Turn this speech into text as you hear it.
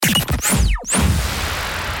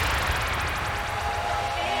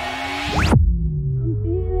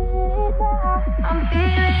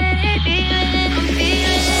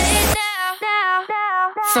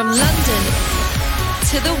From London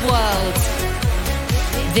to the world,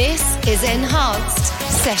 this is Enhanced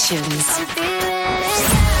Sessions.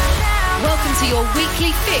 Welcome to your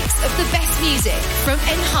weekly fix of the best music from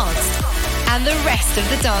Enhanced and the rest of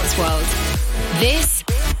the dance world. This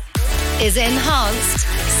is Enhanced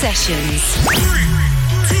Sessions. 3, 2,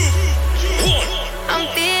 1. I'm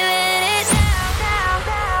feeling it.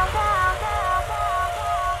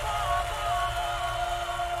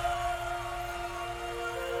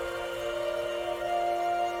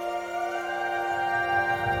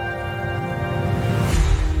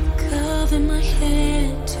 Cover my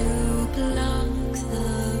head to block the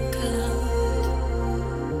cloud.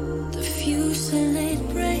 The fusillade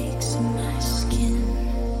breaks my skin.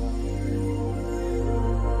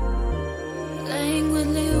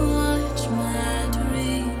 Languidly watch my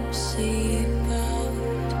dreams seep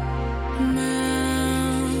out,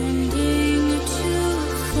 mounting to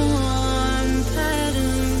form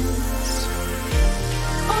patterns.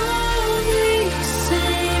 All these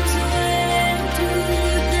things, where do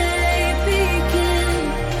they begin?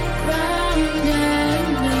 Round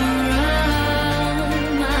and around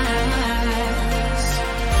my eyes.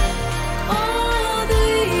 All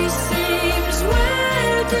these things,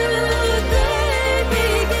 where do they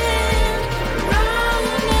begin? Round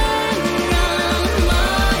and around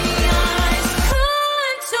my eyes.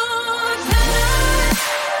 Contour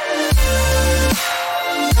patterns.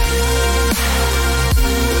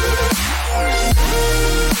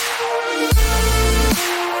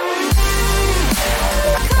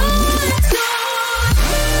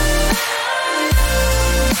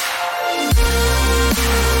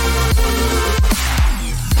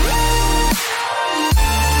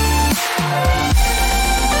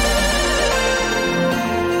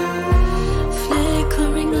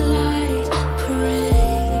 Flickering light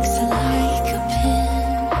breaks like a pin.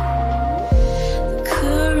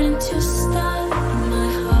 Current to stop my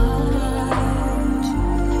heart.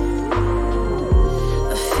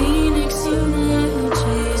 A phoenix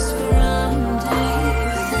emerges from deep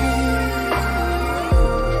within.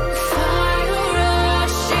 Fire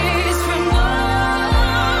rushes from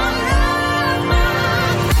all of my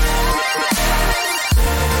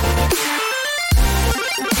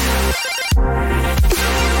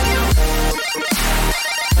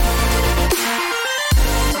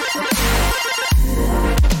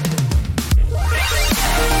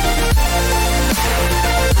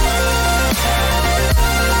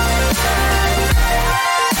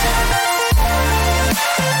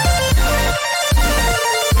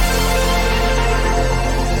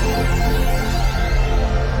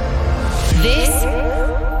This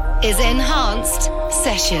is Enhanced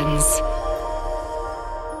Sessions.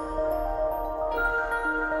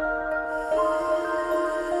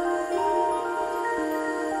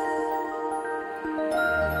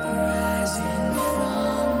 rising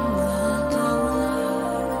from the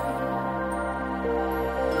dawn,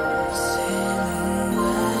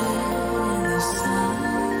 silhouette in the sun.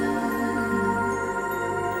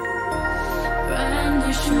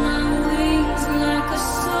 Brandish my wings like a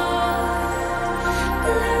sword.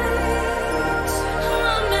 Blades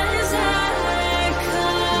hum as I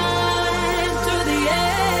climb through the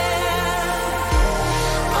air.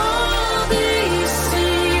 All these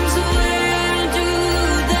things, where do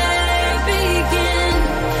they begin?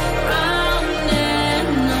 Round and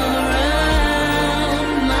around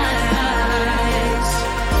my eyes.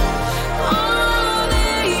 All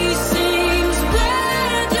these things,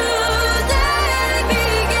 where do they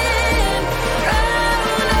begin? Round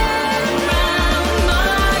and around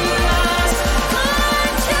my eyes.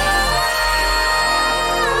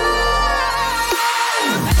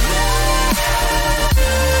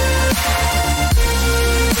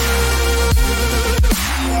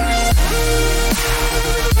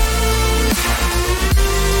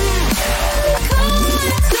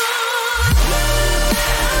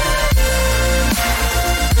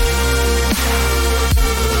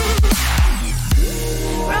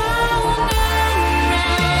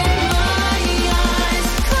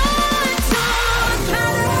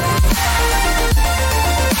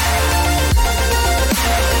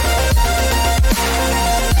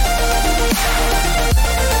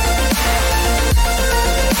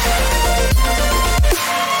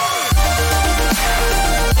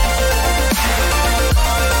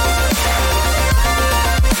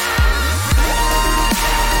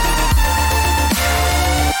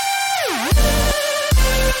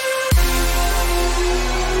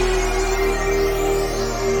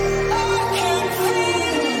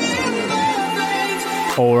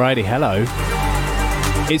 Alrighty, hello.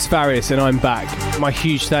 It's Various and I'm back. My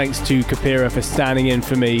huge thanks to Kapira for standing in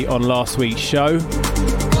for me on last week's show.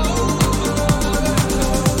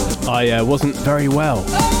 I wasn't very well.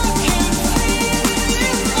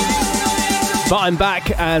 But I'm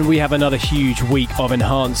back and we have another huge week of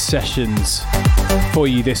enhanced sessions for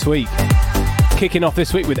you this week. Kicking off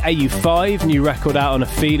this week with AU5, new record out on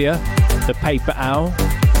Ophelia, The Paper Owl.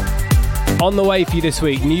 On the way for you this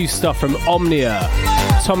week, new stuff from Omnia,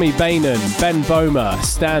 Tommy Bainan, Ben Boma,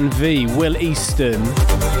 Stan V, Will Easton,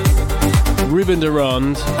 Ruben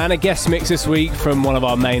Durand, and a guest mix this week from one of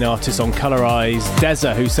our main artists on Colour Eyes,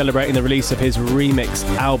 Deza, who's celebrating the release of his remix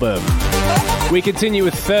album. We continue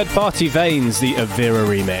with Third Party Veins, the Avira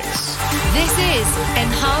remix. This is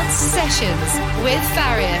Enhanced Sessions with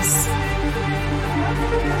Farius.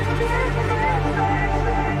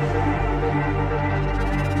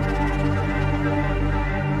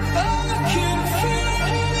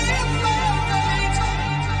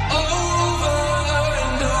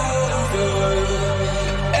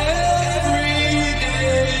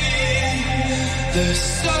 The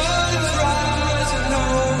sun's rising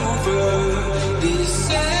over these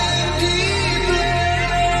sandy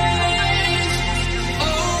plains,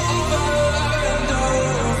 over and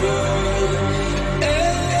over.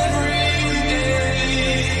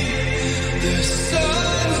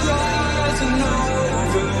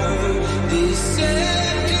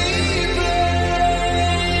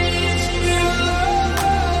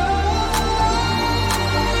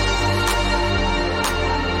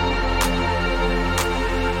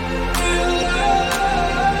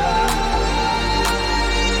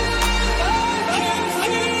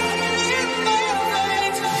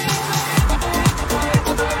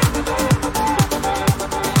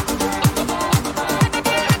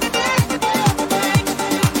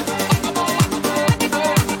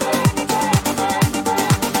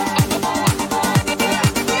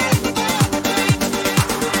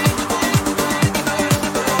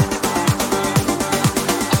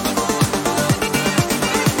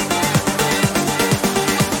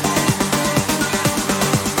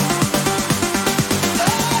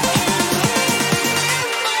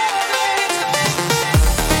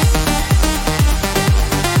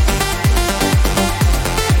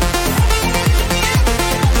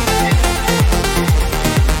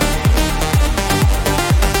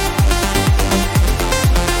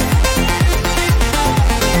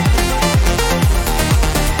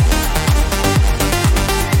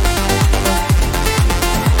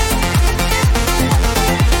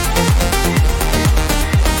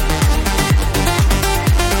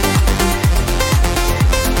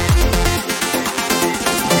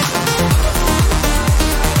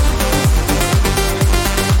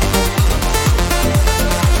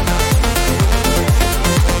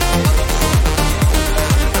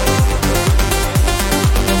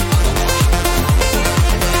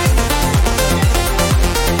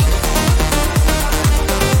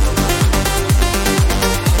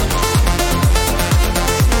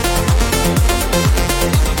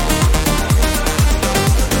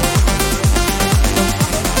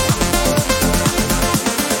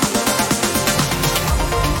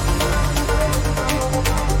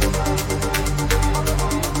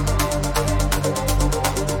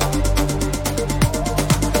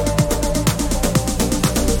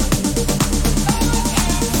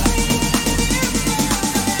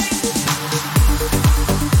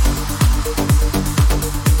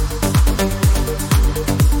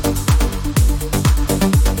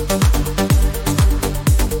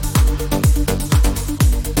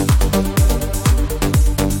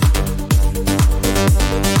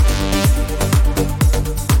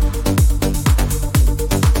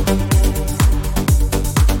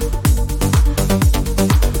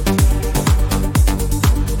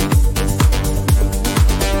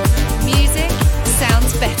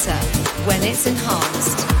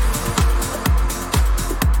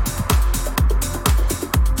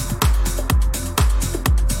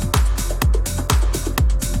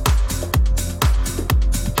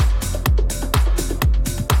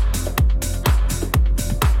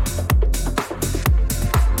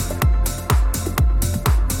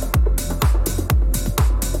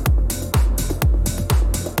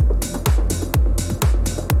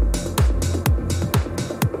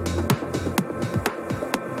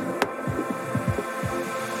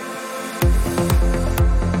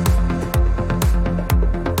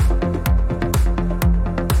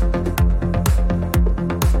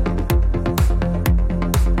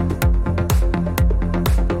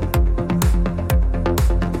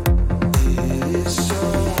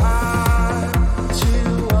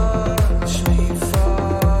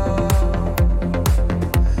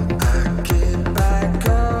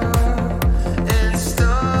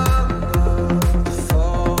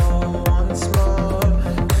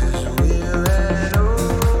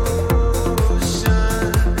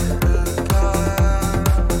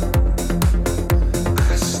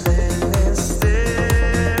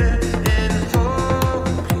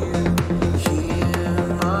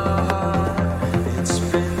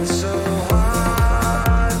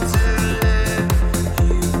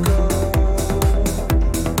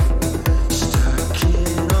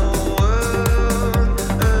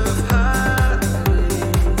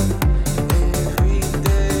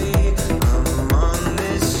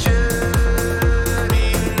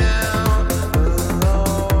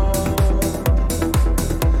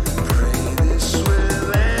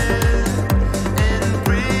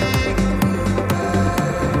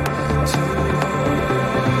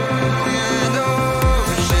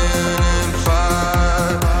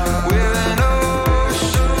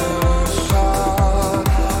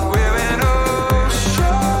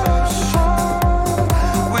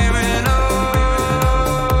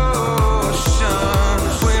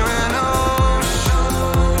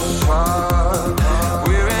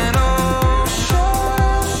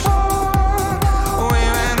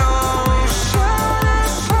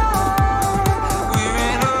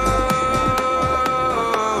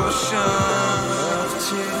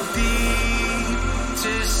 feet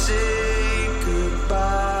to say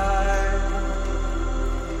goodbye.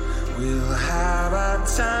 We'll have our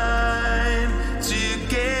time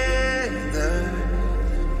together,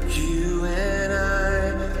 you and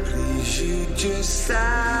I. Please, you just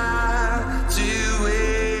have to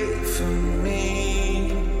wait for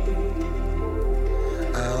me.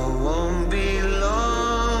 I won't be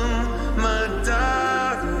long, my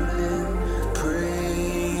darling.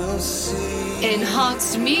 Pray you'll see.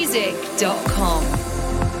 Enhancedmusic.com.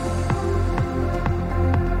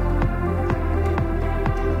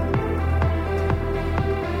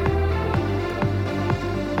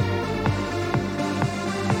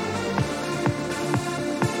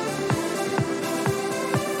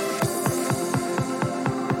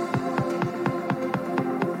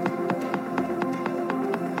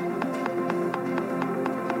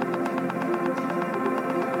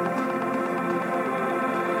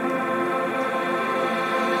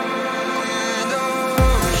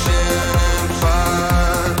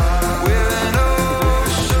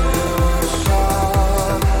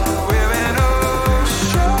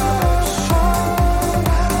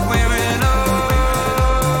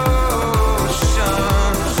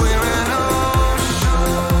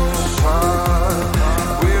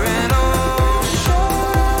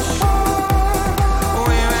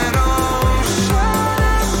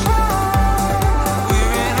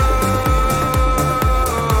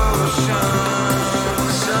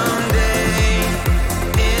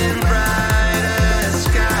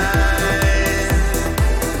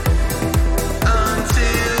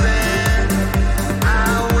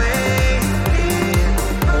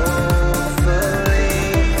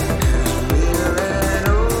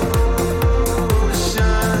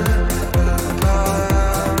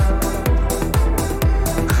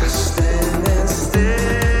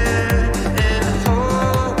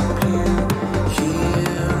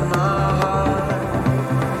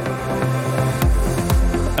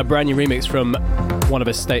 Brand new remix from one of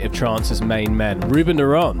A State of Trance's main men, Ruben de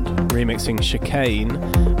Ronde, remixing Chicane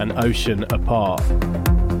and Ocean Apart.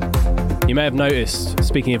 You may have noticed,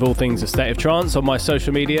 speaking of all things A State of Trance, on my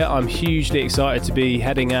social media, I'm hugely excited to be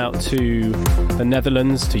heading out to the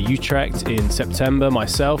Netherlands, to Utrecht in September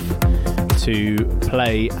myself, to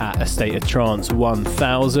play at A State of Trance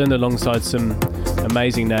 1000 alongside some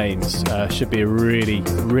amazing names. Should be a really,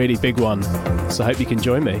 really big one, so I hope you can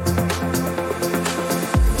join me.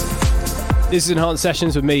 This is Enhanced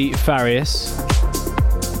Sessions with me, Farius.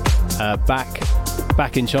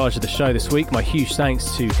 Back in charge of the show this week. My huge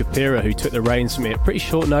thanks to Kapira, who took the reins for me at pretty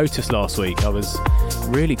short notice last week. I was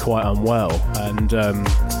really quite unwell, and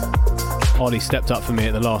Ollie stepped up for me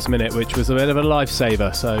at the last minute, which was a bit of a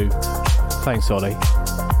lifesaver. So thanks, Ollie.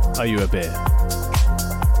 Owe you a beer.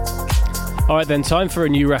 Alright then, time for a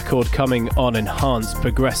new record coming on Enhanced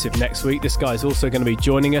Progressive next week. This guy's also going to be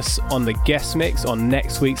joining us on the guest mix on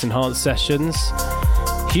next week's Enhanced Sessions.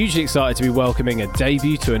 Hugely excited to be welcoming a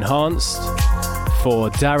debut to Enhanced for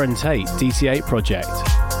Darren Tate, DT8 Project.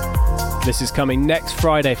 This is coming next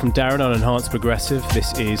Friday from Darren on Enhanced Progressive.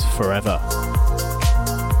 This is Forever.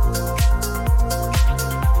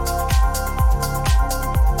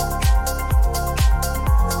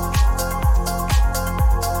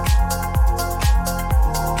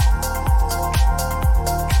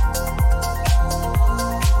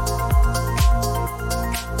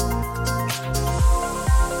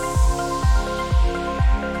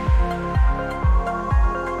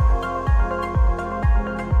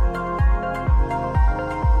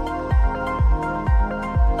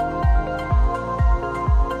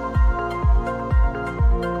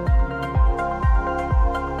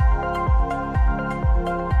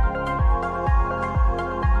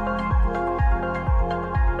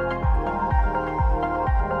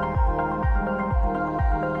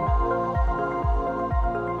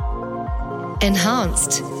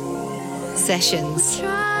 Enhanced Sessions.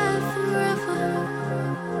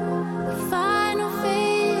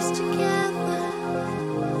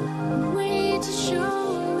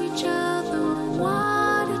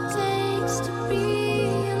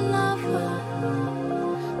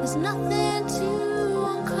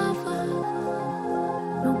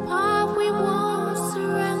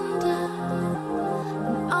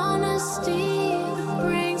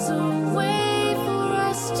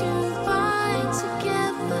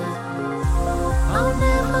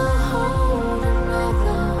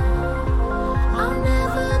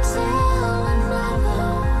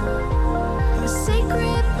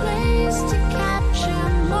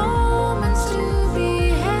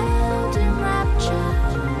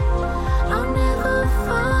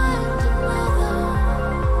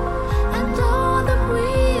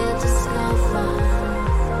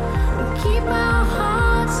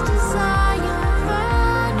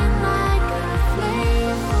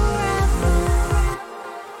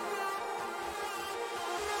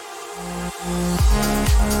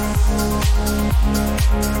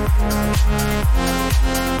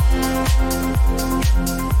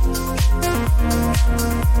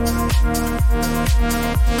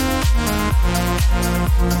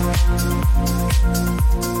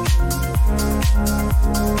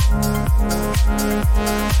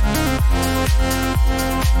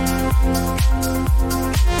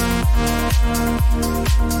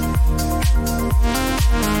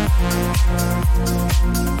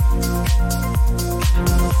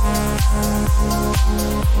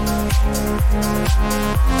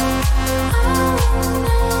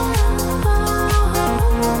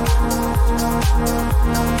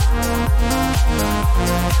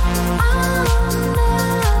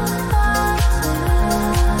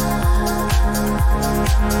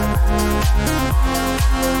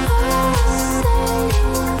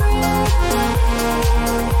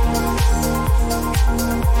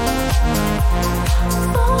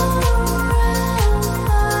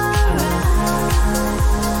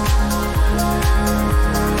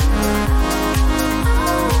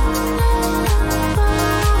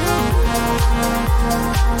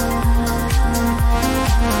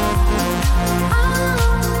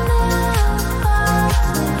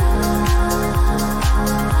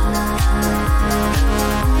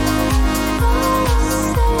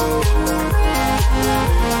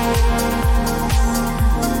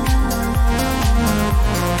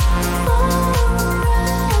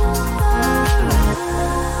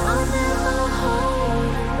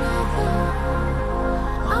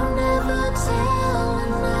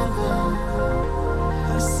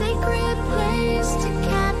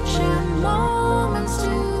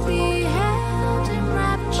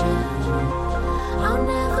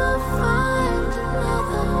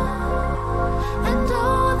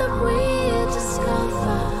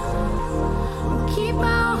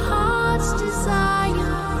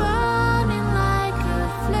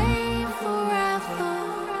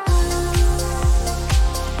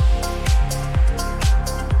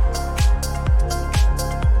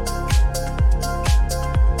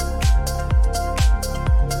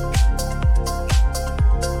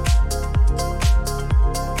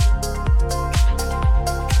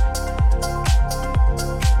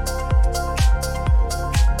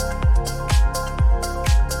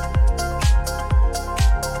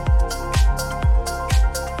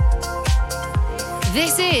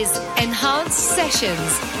 This is Enhanced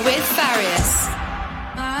Sessions with Farius.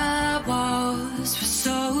 My walls were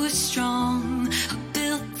so strong, I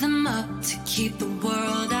built them up to keep the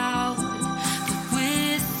world out. But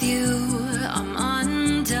with you, I'm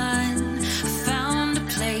undone. I found a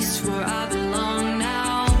place where I belong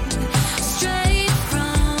now. Straight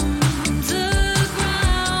from the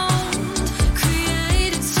ground,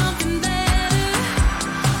 created something better.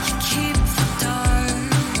 You keep the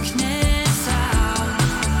darkness out.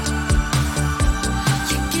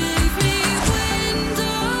 You gave me windows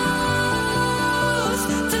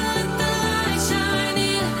to let the light shine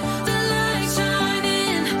in, the light shine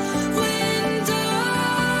in. Windows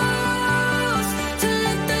to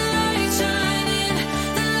let the light shine in,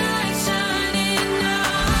 the light shine in. Now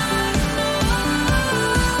I know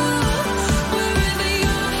wherever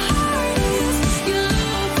your heart is, you'll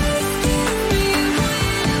always give me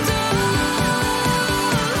windows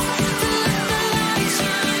to let the light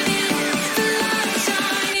shine in, the light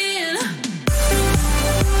shine in.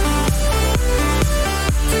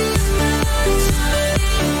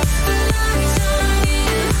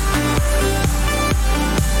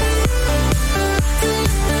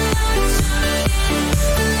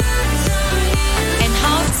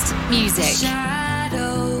 Enhanced Music.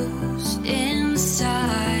 Shadows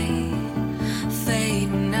inside,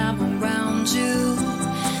 fading out around you.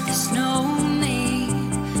 There's no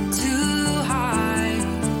need to hide.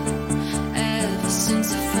 Ever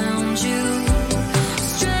since I found you,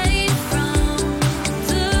 straight from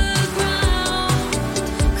the ground,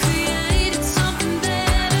 created something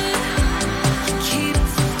better. You keep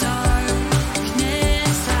the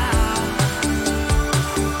darkness out.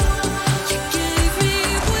 You gave me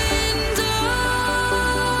windows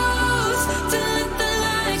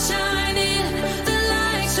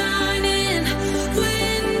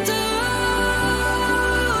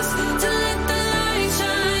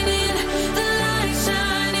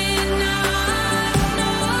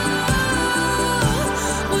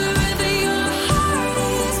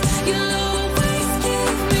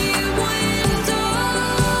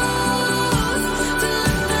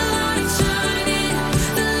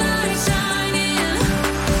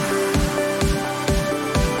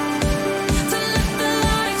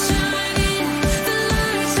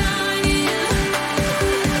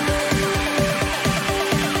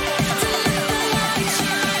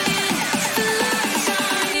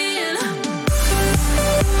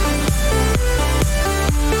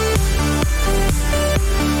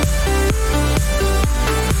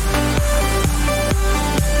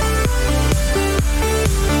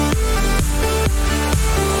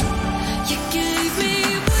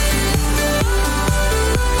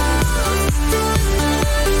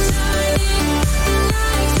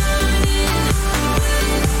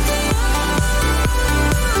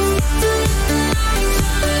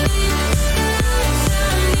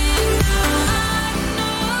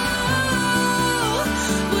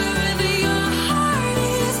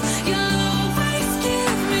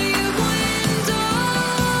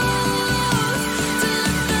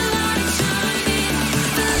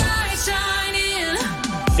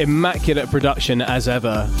Immaculate production as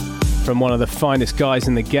ever from one of the finest guys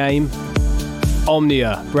in the game.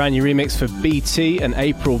 Omnia, brand new remix for BT and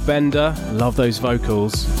April Bender. Love those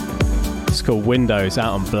vocals. It's called Windows,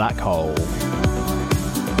 out on Black Hole.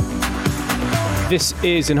 This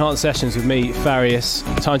is Enhanced Sessions with me, Farius.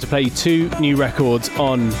 Time to play you 2 new records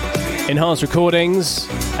on Enhanced Recordings.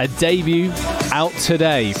 A debut out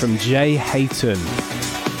today from Jay Hayton.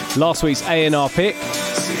 Last week's A&R pick.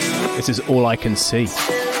 This is All I Can See.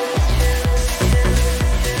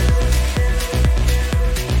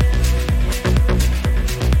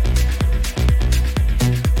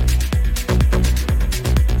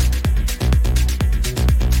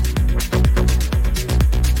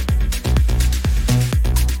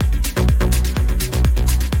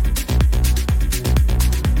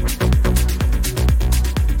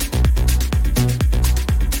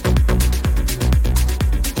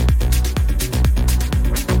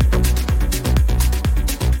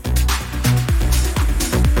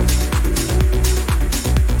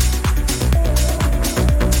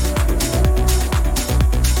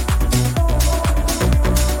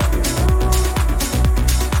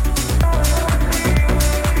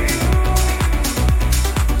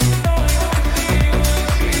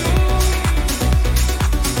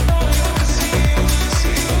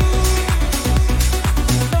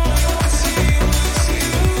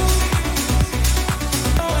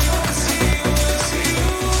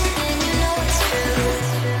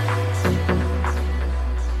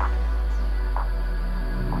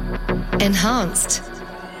 Enhanced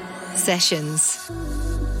Sessions. All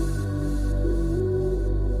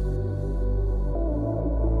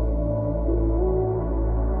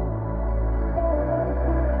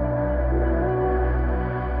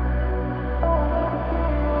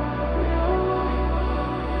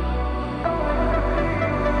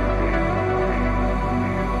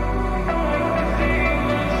I can see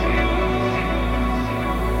is you.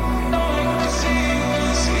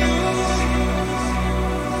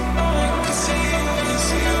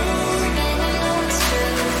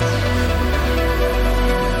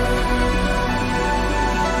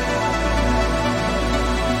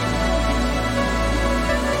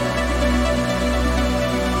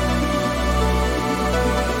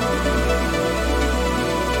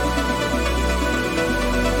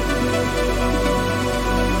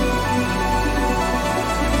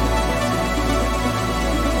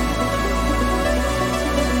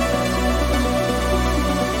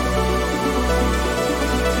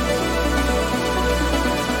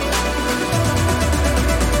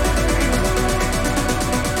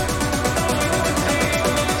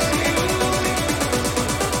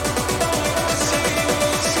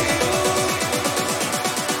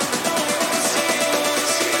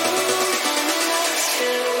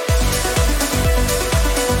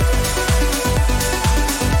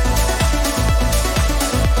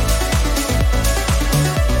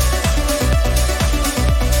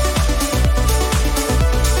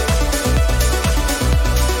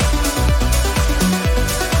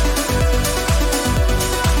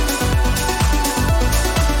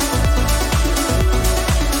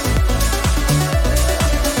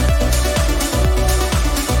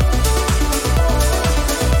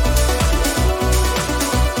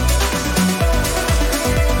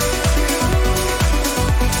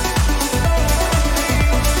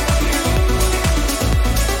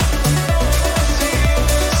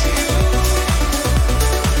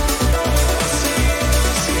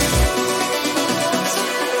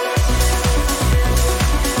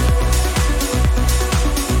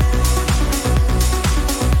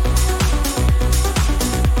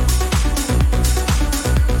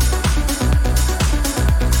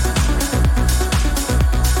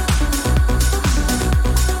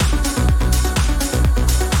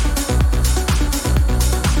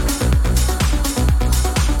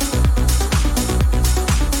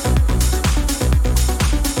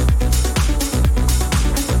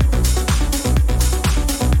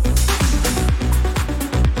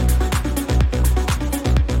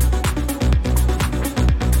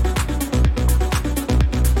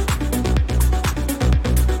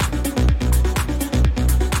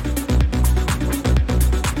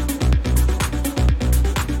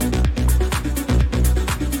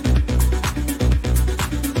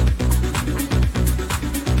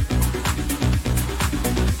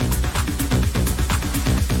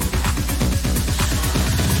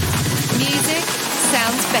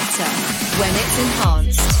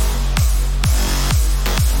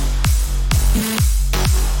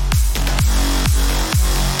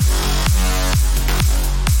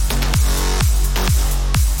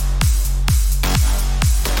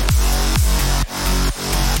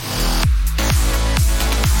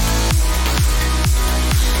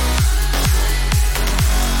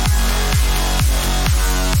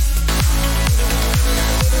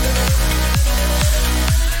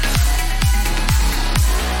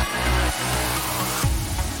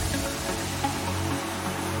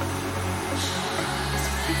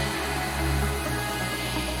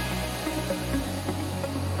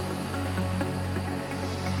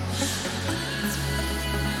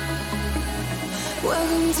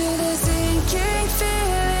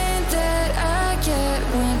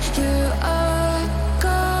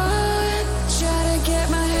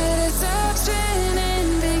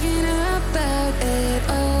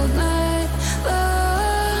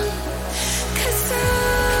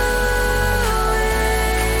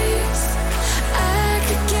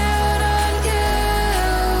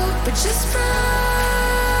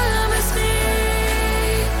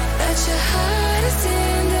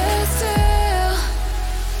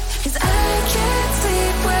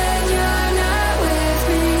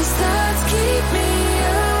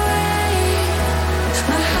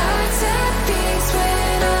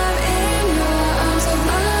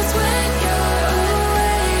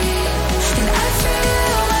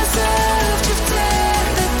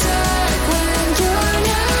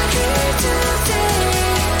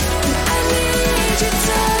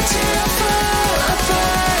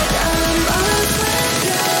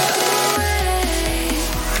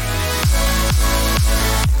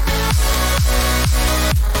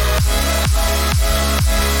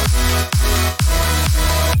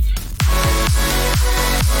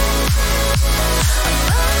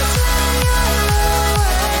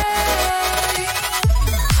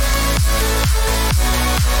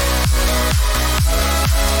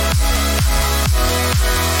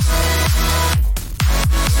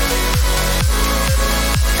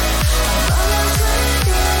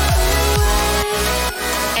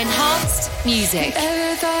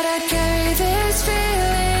 Never thought I'd carry this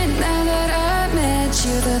feeling. Now that I met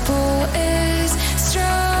you, the pull is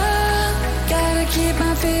strong. Gotta keep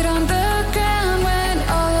my feet on the ground when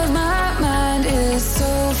all of my mind is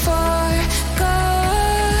so far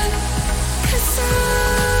gone. 'Cause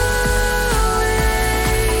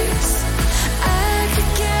always I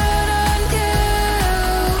could count on you,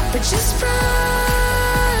 but just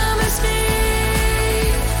promise me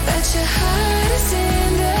that your heart is in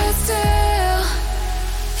there still.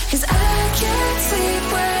 'Cause I can't sleep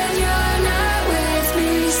when you're not with me.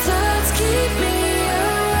 Thoughts keep me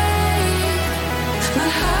awake. My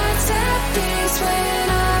heart's at peace when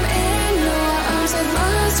I'm in your arms. I'm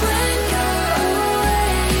lost when you're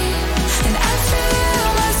away. And I feel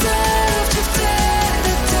myself drift in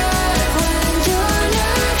the dark when you're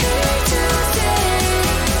not here to stay.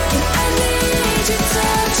 And I need your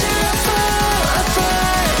touch and I fall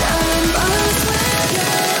apart. I'm lost when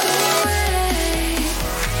you're away.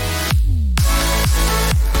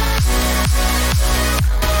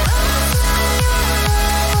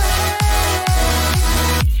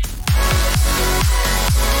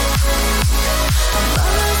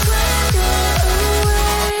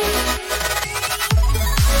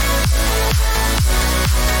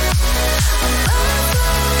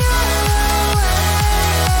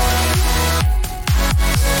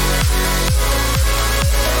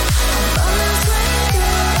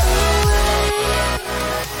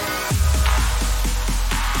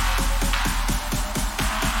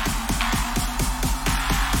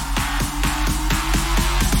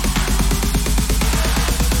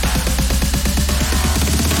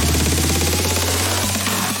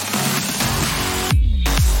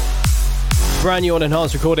 Brand new on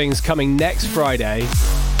Enhanced Recordings coming next Friday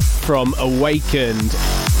from Awakened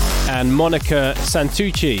and Monica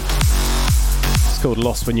Santucci. It's called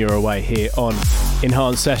Lost When You're Away here on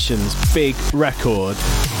Enhanced Sessions. Big record.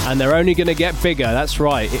 And they're only going to get bigger. That's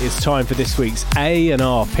right. It is time for this week's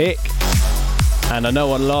A&R pick. And I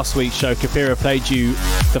know on last week's show, Kapira played you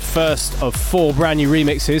the first of 4 brand new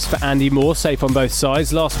remixes for Andy Moore, Safe on Both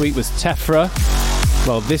Sides. Last week was Tefra.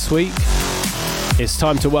 Well, this week, it's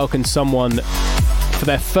time to welcome someone for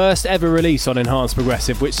their first ever release on Enhanced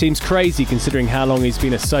Progressive, which seems crazy considering how long he's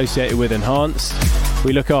been associated with Enhanced.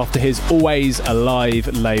 We look after his Always Alive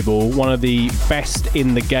label, one of the best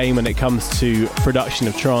in the game when it comes to production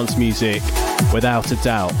of trance music, without a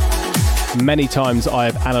doubt. Many times I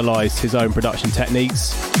have analysed his own production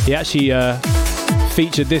techniques. He actually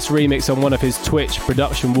featured this remix on one of his Twitch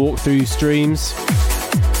production walkthrough streams.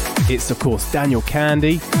 It's, of course, Daniel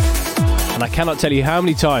Kandi. And I cannot tell you how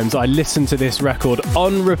many times I listened to this record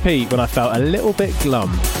on repeat when I felt a little bit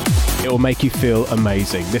glum. It will make you feel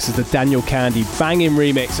amazing. This is the Daniel Kandi banging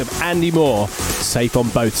remix of Andy Moore, Safe on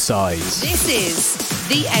Both Sides. This is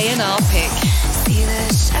the A&R pick. See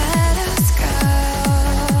the shadows go,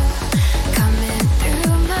 coming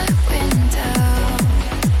through my window.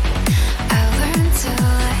 I learned to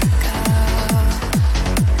let go.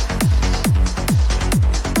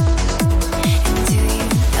 And do you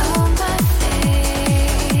know my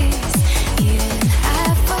face? You didn't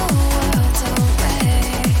have a world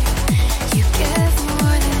away. You give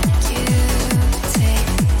more than you take.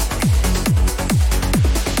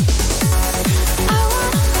 I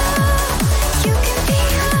wanna know you can be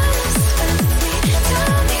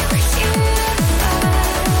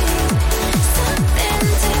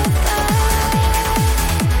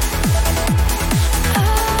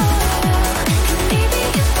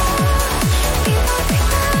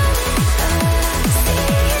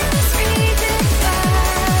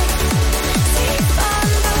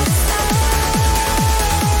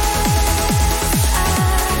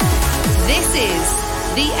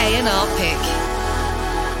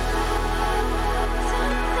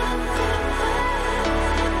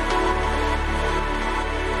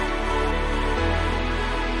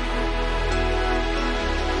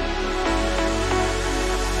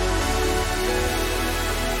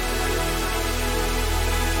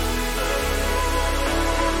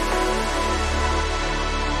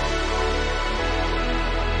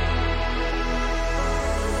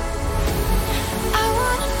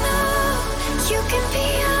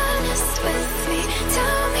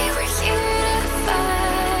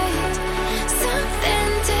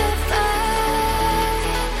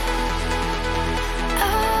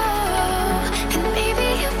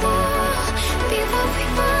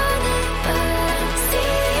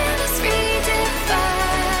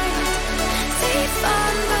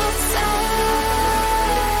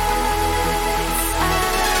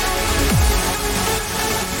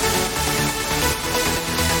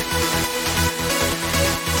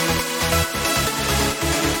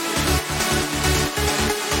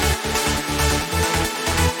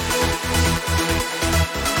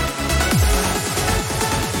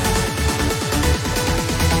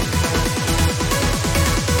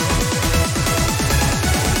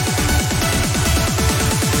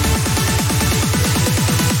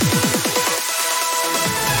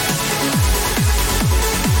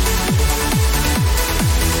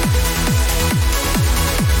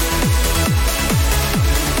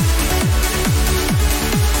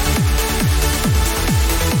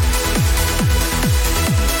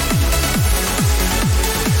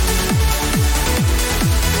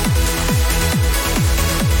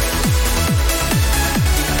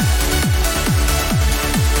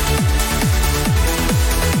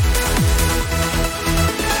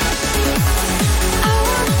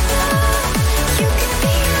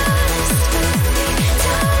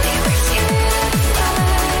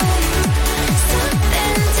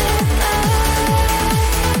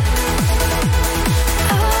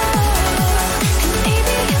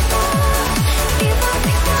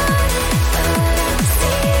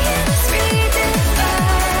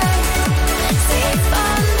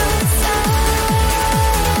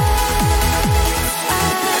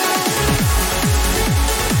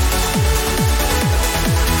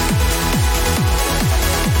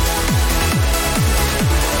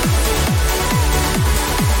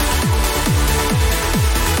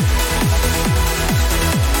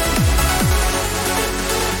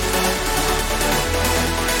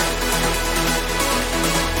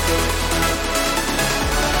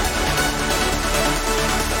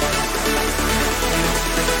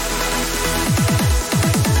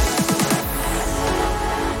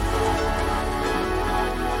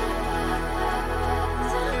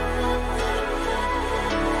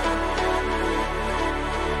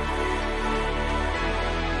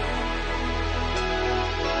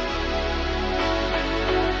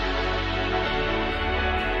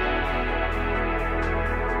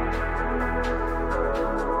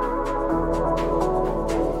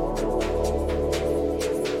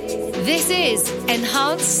This is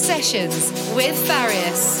Enhanced Sessions with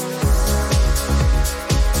Farius.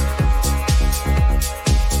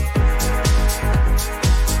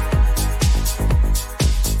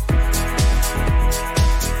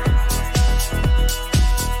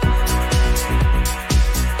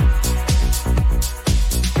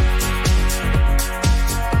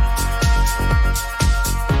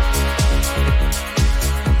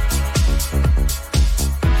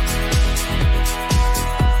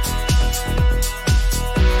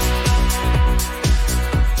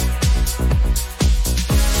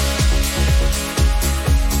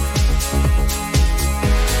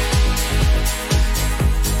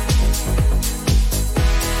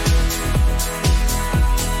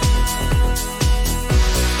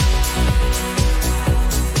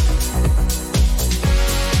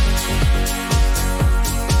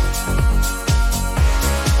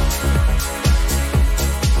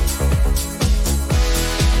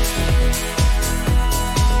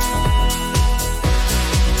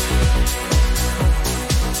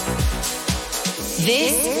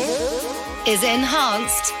 This is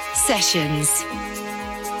Enhanced Sessions.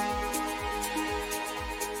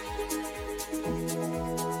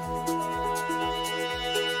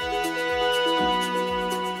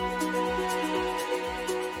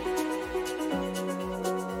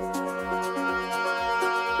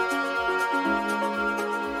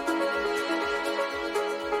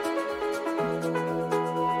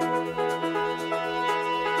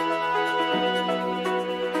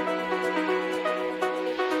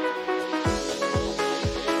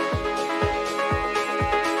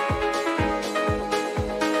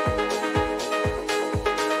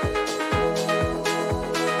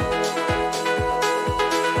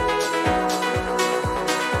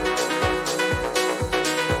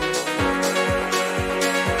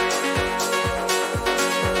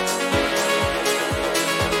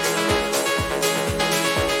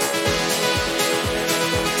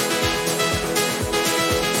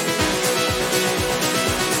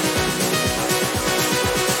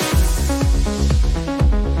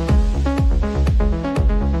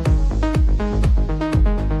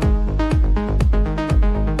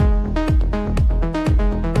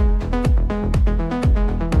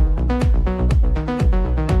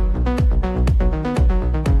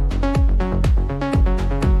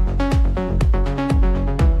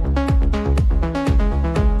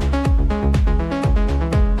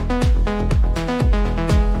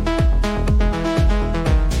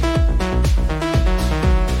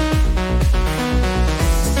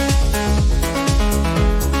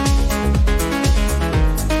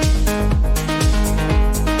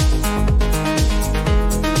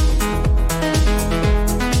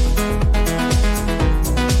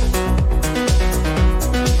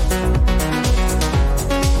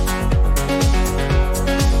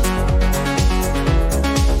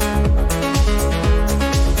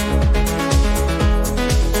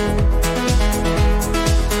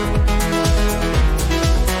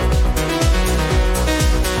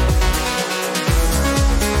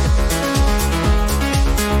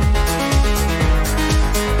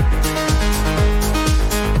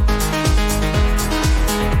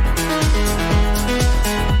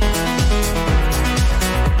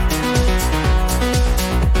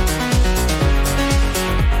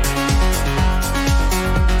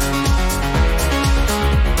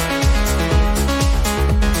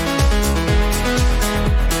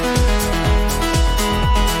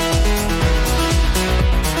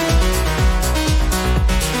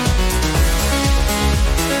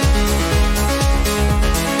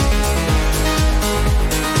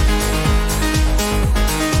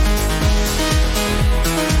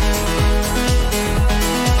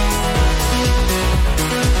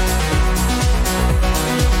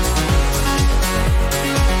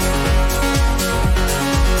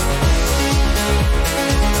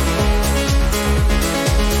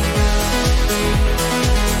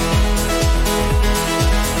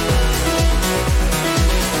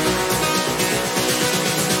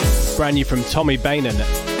 Brand new from Tommy Bainan,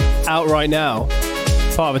 out right now,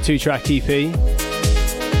 part of a 2-track EP.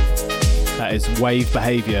 That is Wave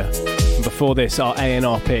Behaviour. And before this, our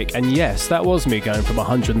A&R pick. And yes, that was me going from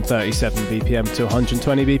 137 BPM to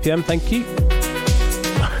 120 BPM. Thank you.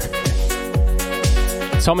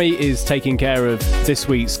 Tommy is taking care of this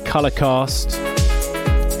week's colour cast.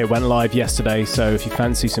 It went live yesterday, so if you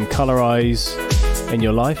fancy some colour eyes in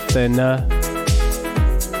your life, then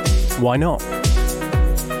why not?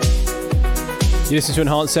 You listen to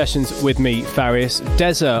Enhanced Sessions with me, Farius.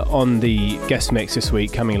 Deza on the guest mix this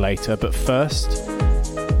week, coming later. But first,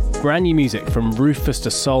 brand new music from Rufus Du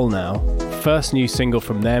Sol now. First new single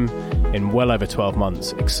from them. in well over 12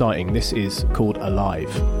 months. Exciting. This is called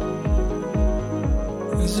Alive.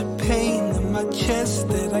 There's a pain in my chest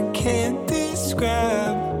that I can't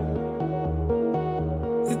describe.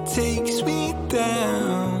 It takes me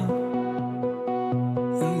down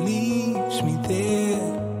and leaves me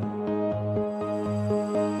there.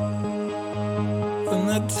 When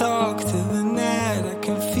I talk to the night, I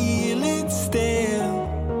can feel it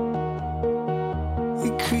stare.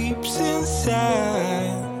 It creeps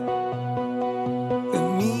inside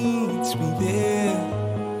and meets me there.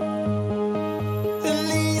 At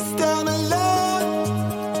least I'm alive.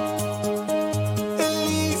 At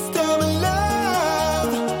least I'm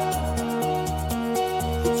alive.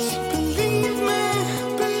 But you believe me,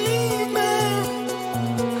 believe me,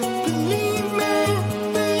 believe me,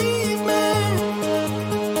 believe me.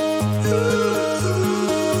 Ooh,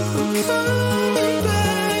 I'm coming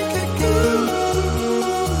back again.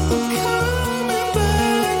 I'm coming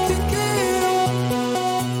back again.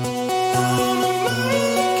 I'ma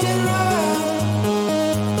make it right.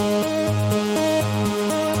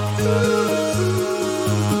 Ooh,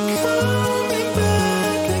 I'm coming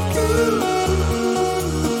back again.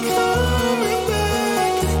 I'm coming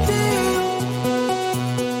back again.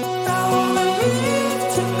 I wanna live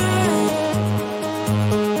tonight.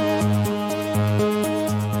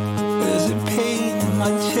 There's a pain in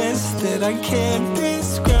my chest that I can't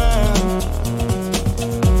describe.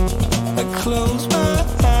 I close my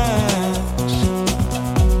eyes.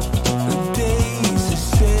 The day's the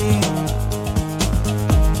same.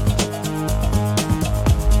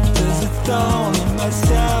 There's a thorn in my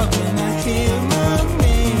side when I hear my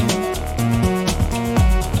name.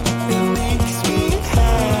 It makes me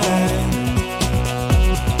high.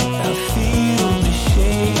 I feel the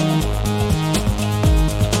shame.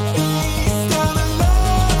 At least I'm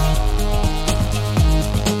alive.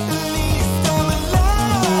 At least I'm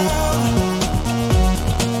alive.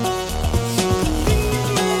 Believe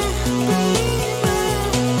me, believe me,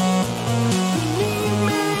 believe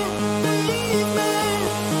me, believe me.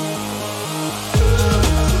 Ooh,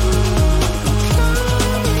 I'm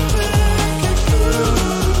coming back again.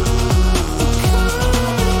 I'm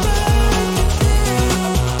coming back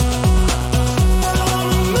again.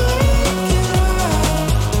 I'ma make it right.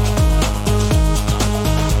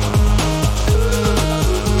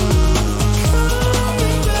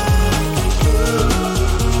 Coming back again.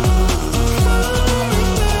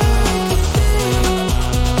 Coming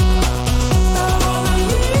back again.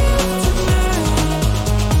 I wanna live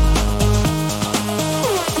tonight.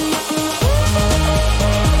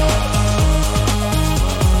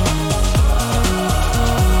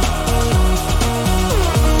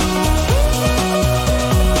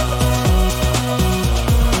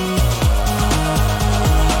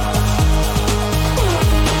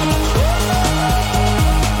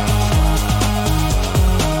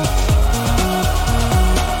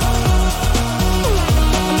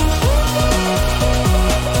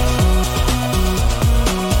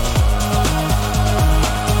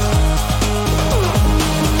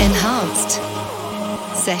 Enhanced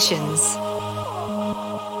Sessions.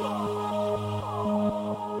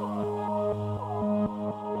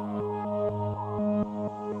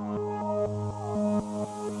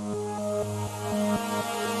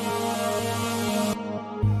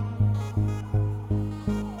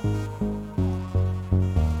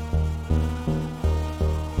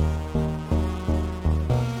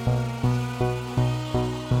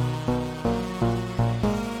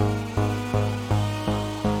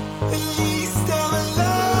 At least I'm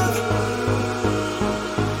alive.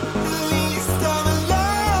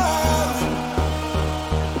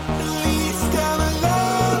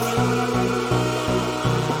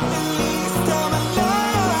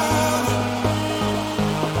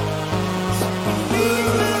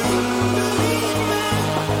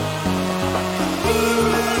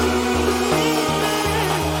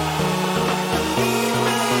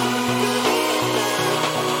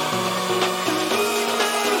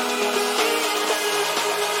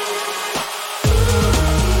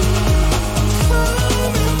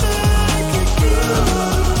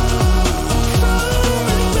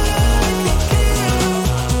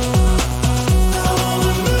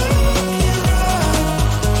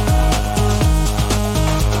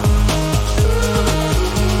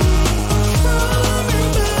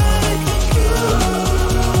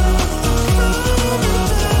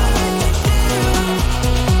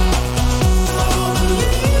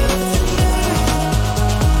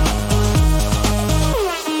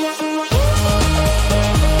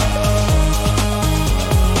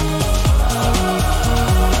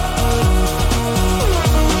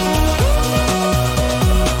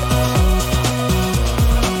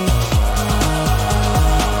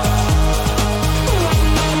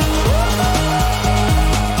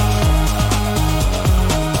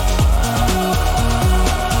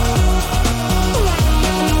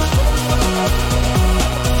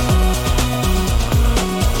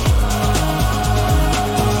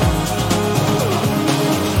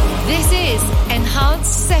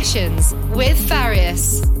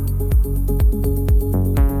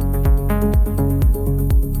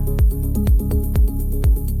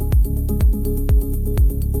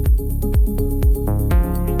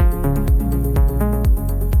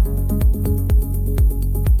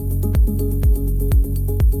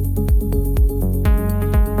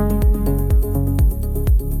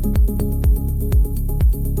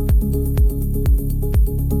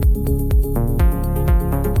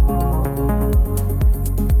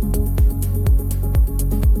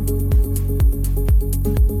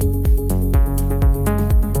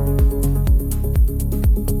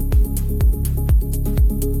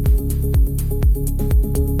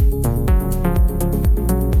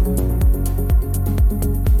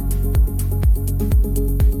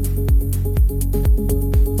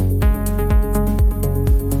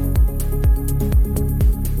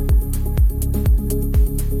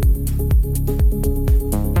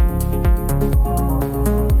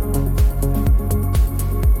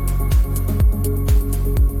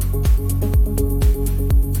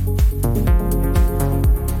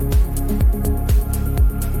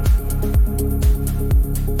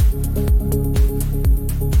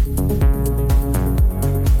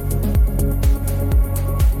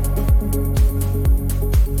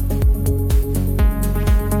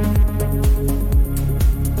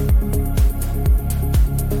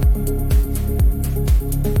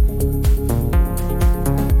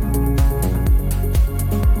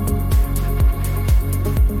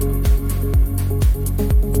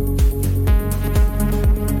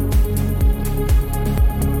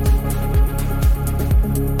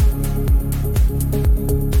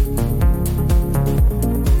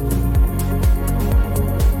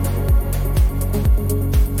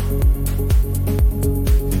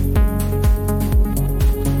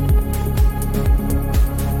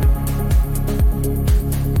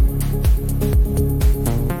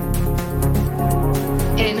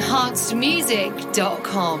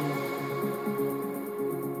 enhancedmusic.com.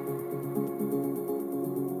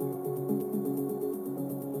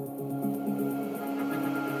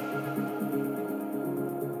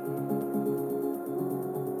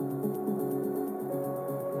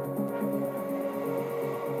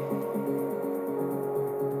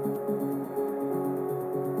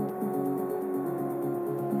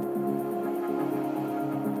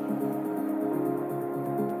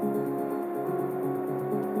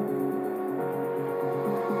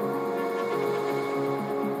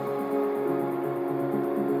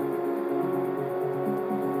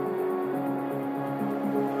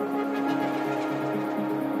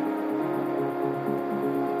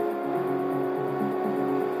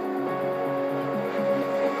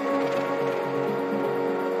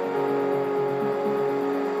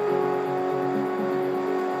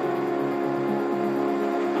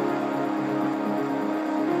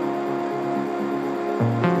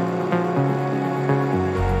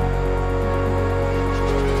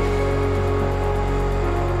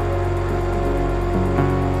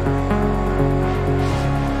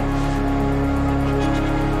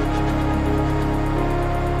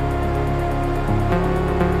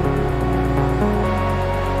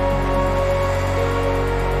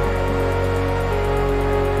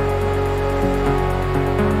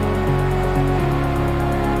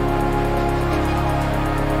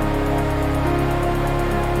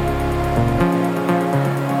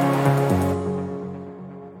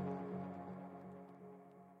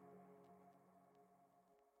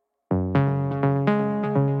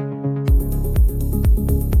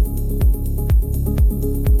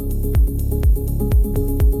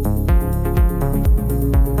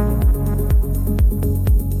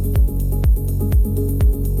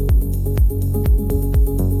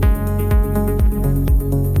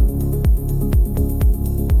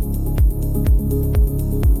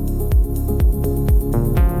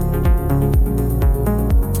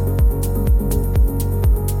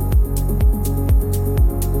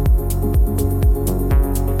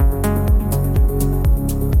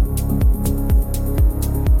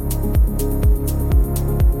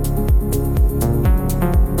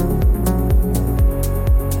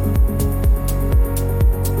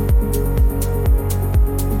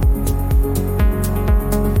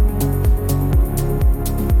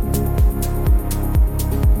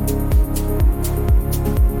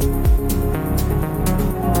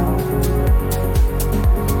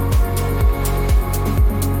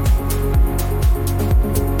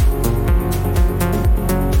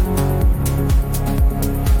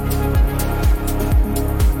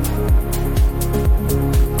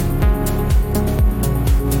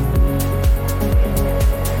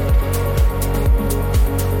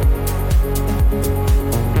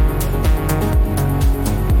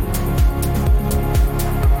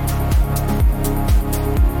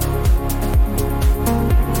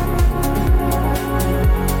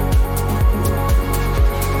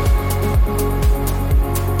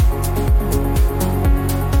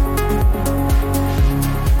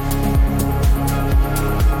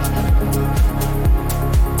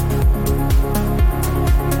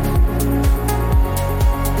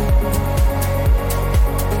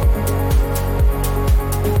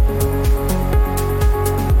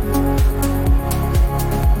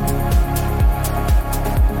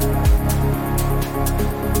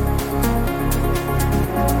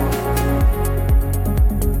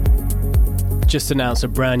 just announced a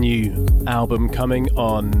brand new album coming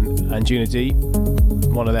on Anjuna Deep.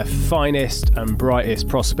 One of their finest and brightest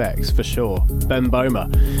prospects for sure. Ben Boma,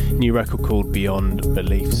 new record called Beyond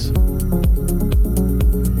Beliefs.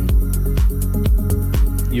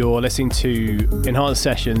 You're listening to Enhanced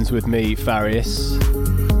Sessions with me, Farius.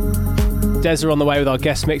 Deza on the way with our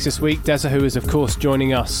guest mix this week. Deza, who is of course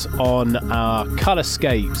joining us on our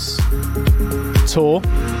Colorscapes tour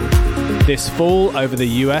this fall over the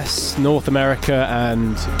US, North America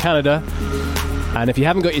and Canada. And if you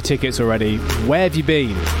haven't got your tickets already, where have you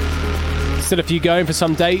been? Still a few going for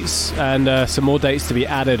some dates, and some more dates to be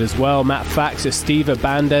added as well. Matt Fax, Estiva,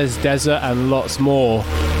 Bandes, Deza and lots more.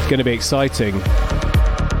 It's going to be exciting.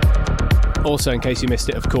 Also, in case you missed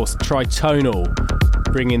it, of course, Tritonal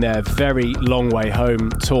bringing their very long way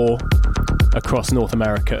home tour across North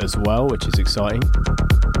America as well, which is exciting.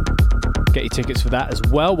 Get your tickets for that as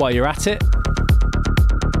well while you're at it.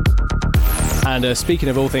 And speaking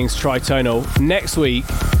of all things Tritonal, next week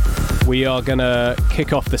we are going to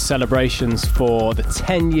kick off the celebrations for the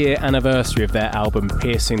 10-year anniversary of their album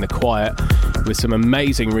Piercing the Quiet with some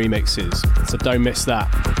amazing remixes, so don't miss that.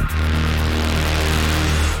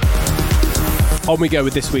 On we go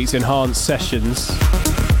with this week's Enhanced Sessions.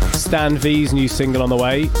 Stan V's new single on the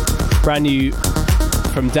way. Brand new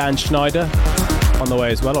from Dan Schneider on the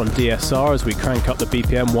way as well on DSR as we crank up the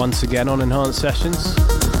BPM once again on Enhanced Sessions.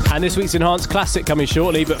 And this week's Enhanced Classic coming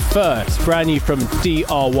shortly, but first, brand new from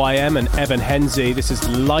DRYM and Evan Henze. This is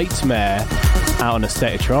Lightmare out on A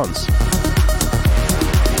State of Trance.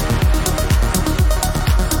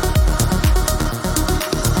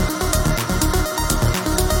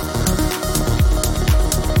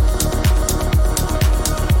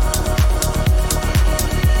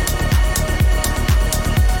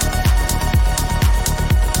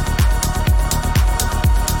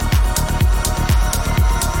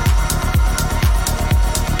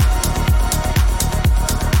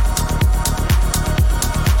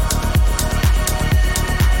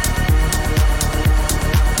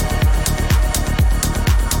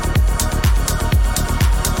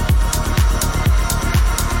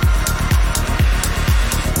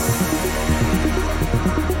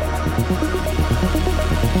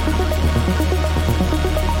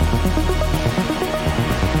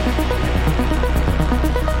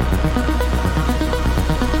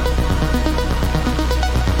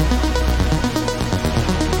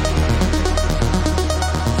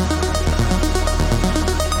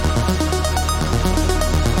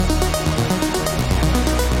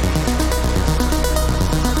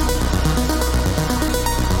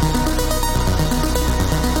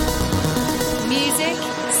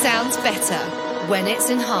 When it's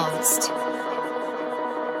enhanced.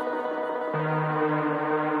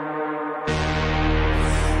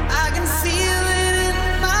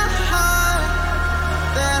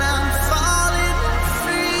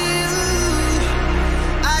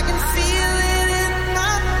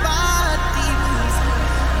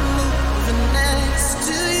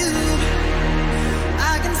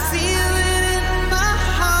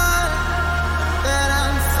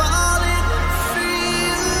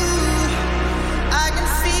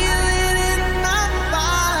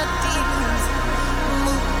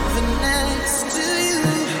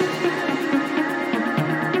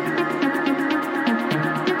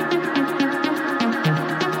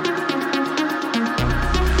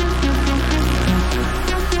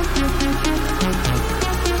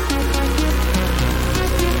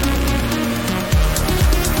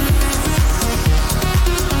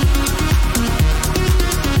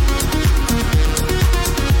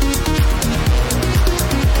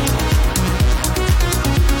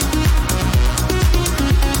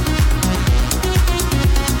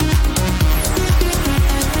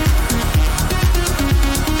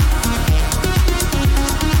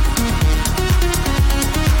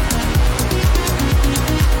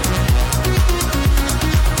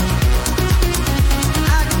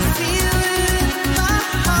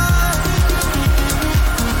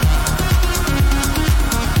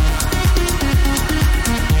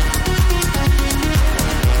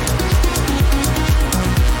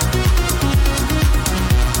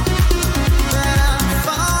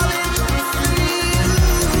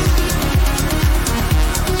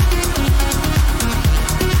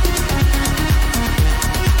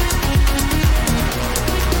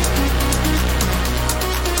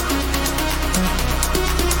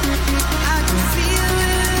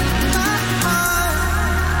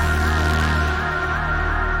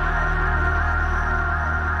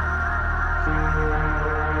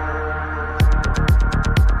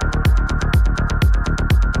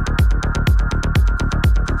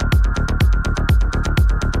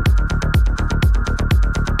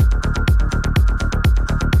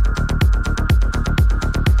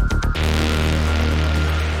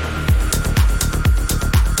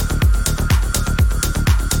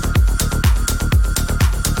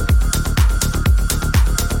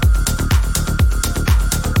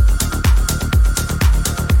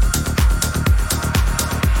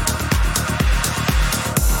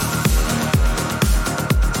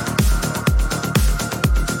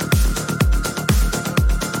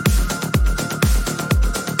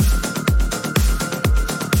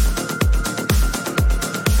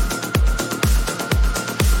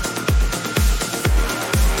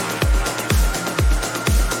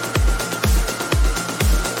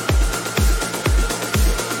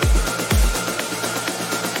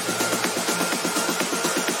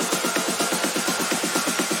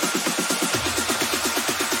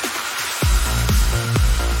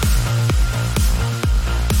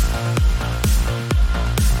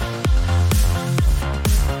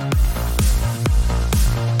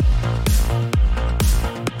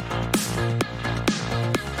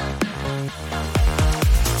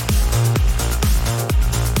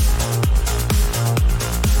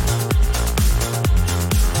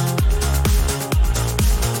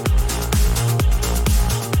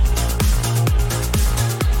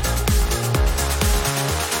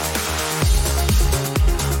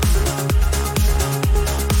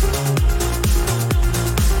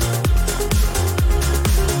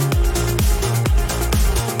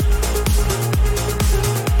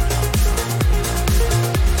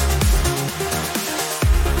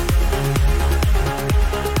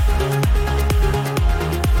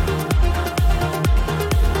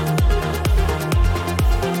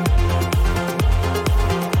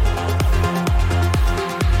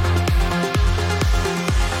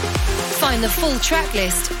 find the full track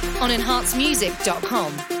list on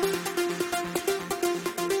enhancemusic.com.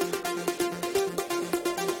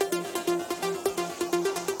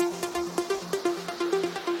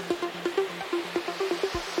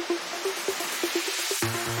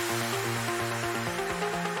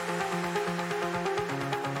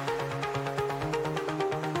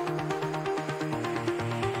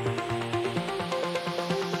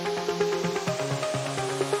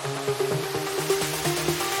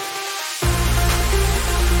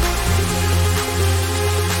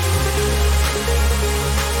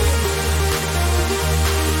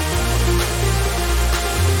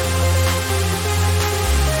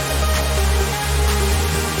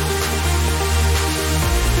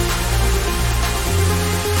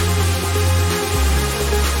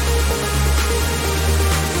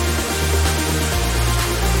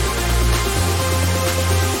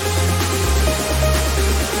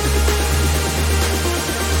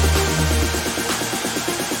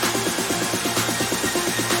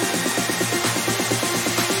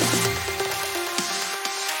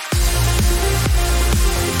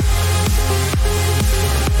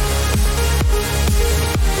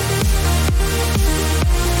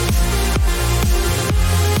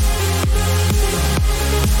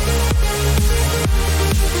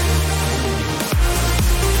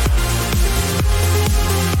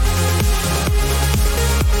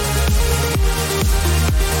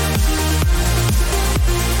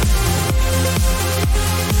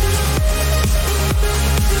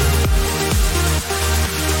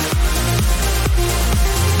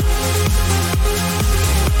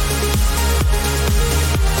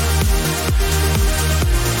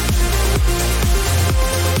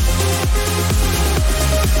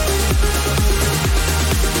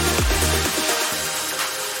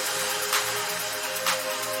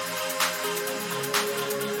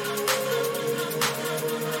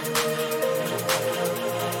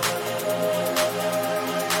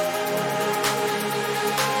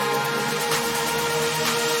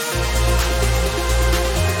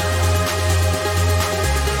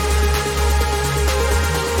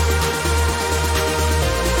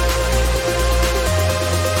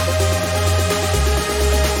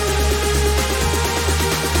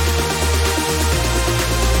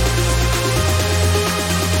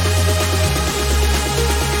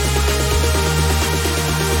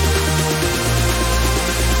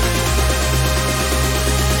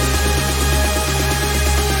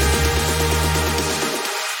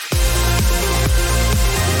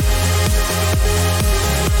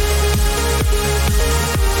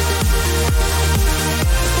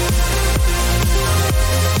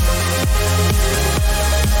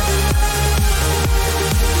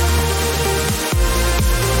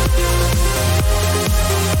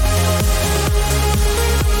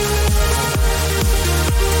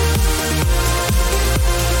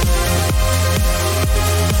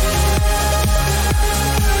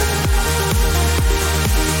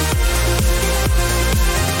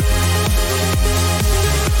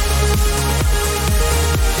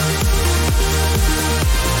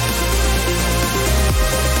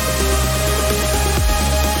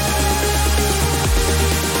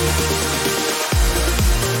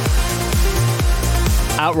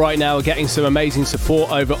 Out right now, we're getting some amazing support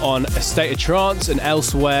over on A State of Trance and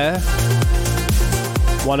elsewhere.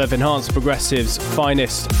 One of Enhanced Progressive's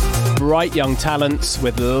finest bright young talents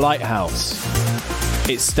with Lighthouse.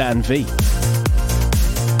 It's Stan V.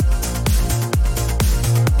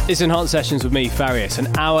 It's Enhanced Sessions with me, Farius. An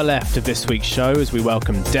hour left of this week's show as we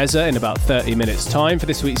welcome Deza in about 30 minutes' time for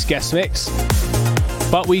this week's guest mix.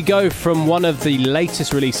 But we go from one of the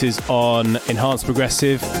latest releases on Enhanced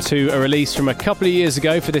Progressive to a release from a couple of years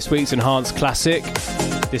ago for this week's Enhanced Classic.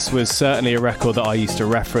 This was certainly a record that I used to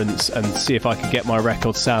reference and see if I could get my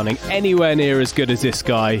record sounding anywhere near as good as this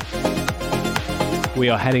guy. We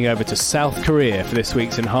are heading over to South Korea for this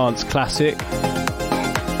week's Enhanced Classic.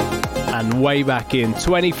 And way back in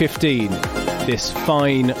 2015, this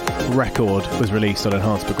fine record was released on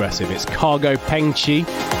Enhanced Progressive. It's Cargo Pengchi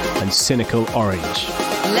and Cynical Orange.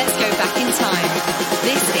 Let's go back in time.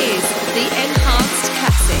 This is the Enhanced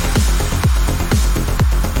Classic.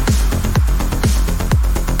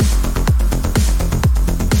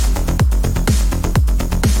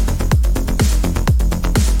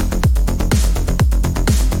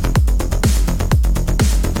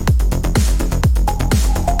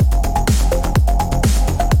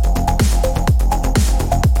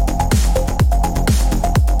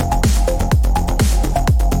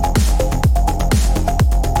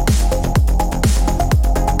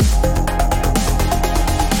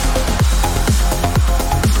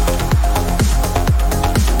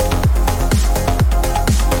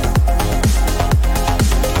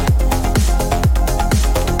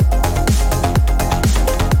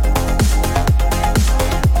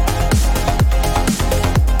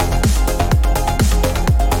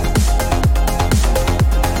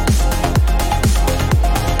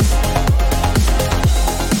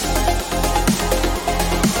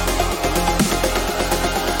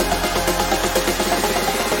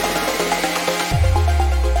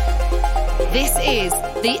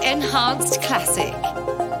 Enhanced Classic.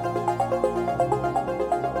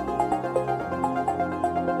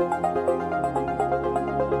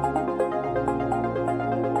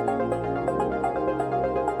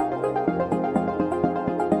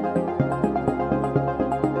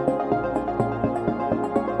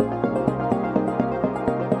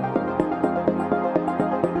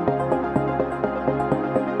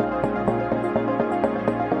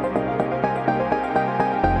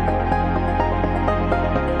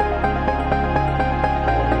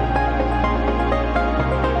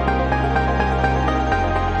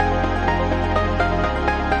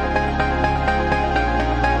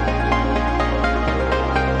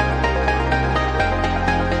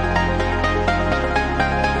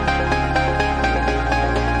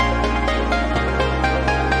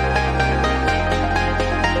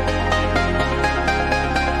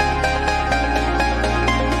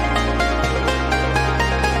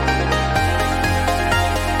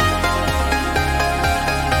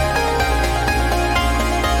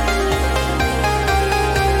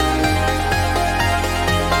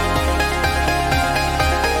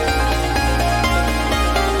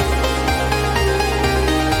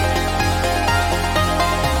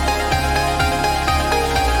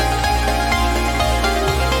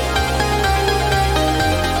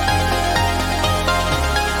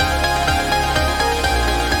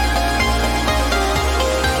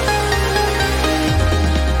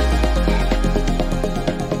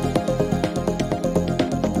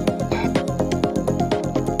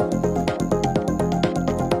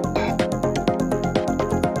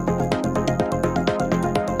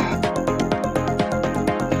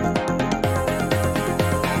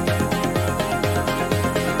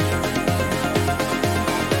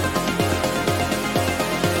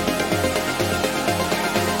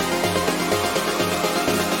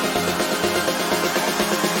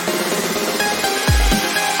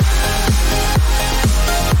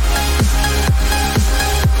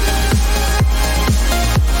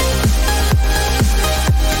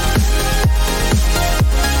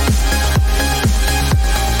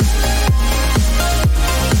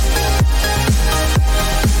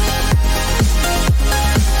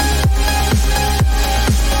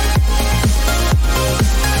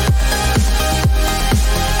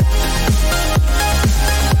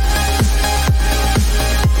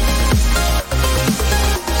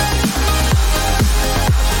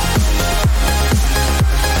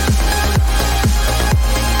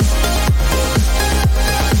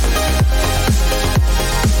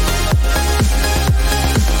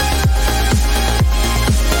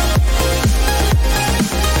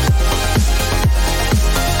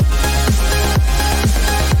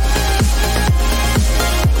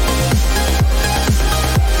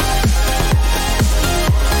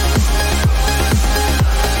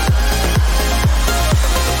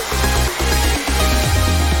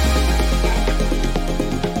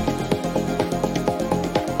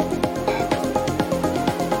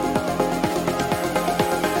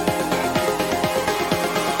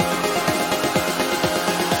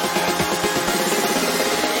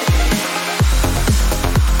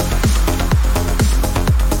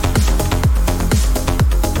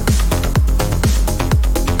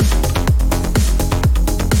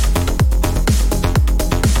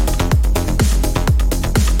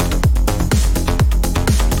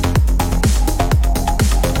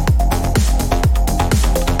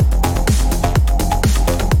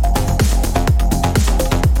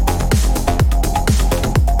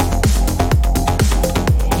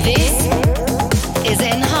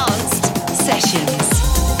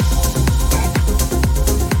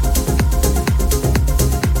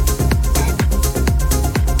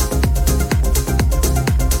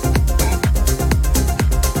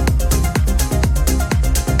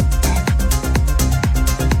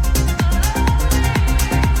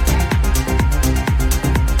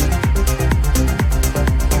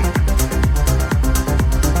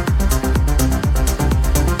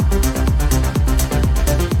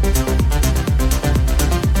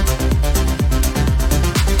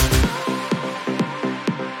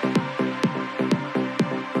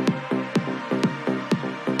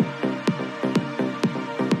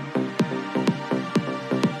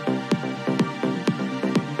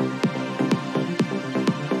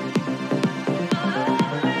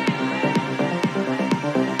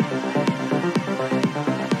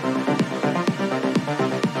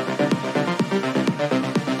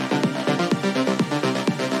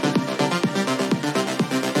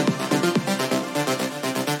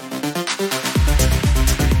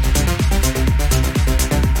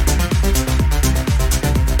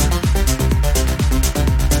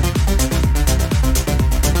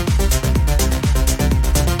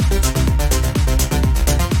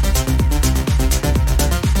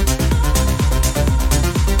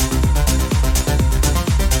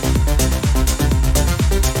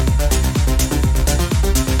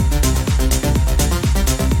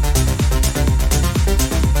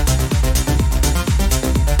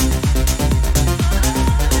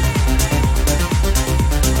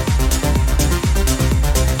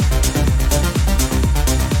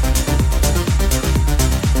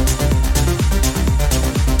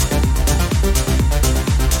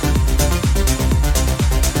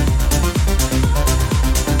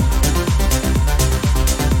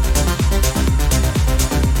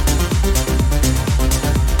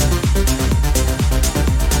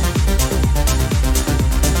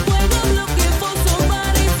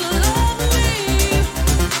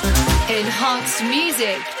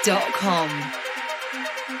 bestmusic.com.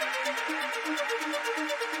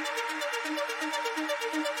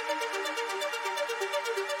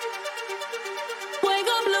 Wake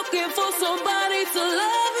up looking for somebody to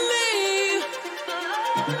love me.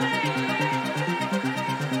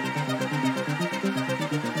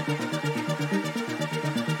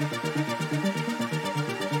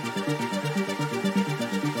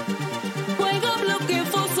 Wake up looking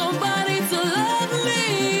for somebody to love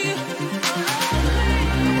me.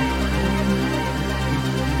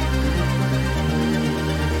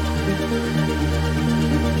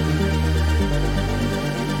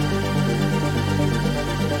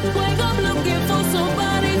 Wake up looking for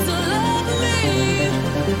somebody to love me.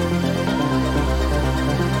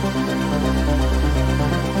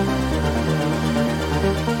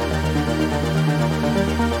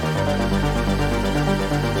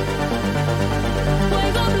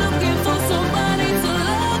 Wake up looking for somebody to love me. Wake up looking for somebody to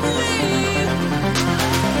love me.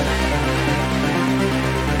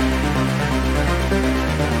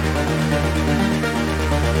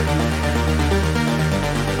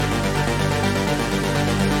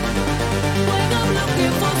 Wake up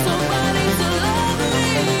looking for somebody to love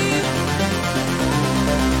me.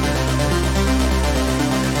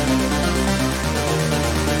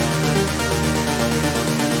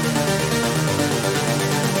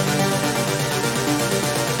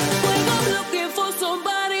 Wake up looking for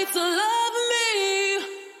somebody to love me.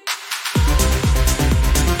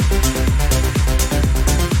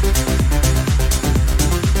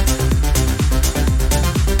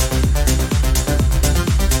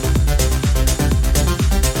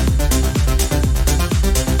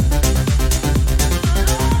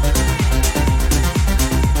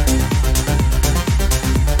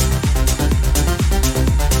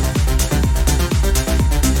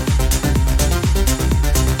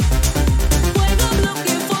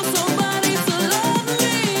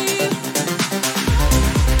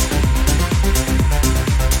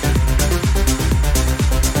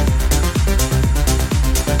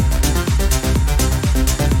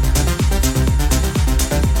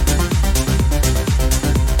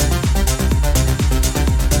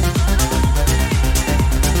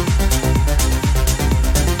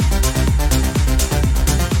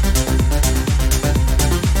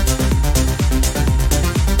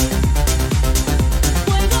 Wake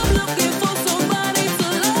up looking for somebody to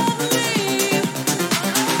love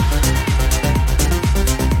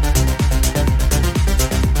me.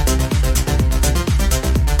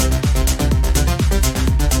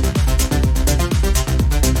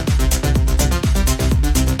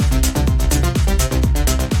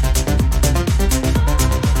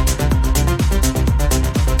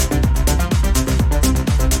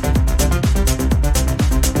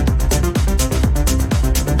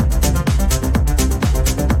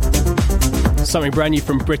 Something brand new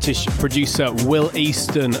from British producer Will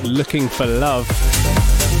Easton, Looking for Love.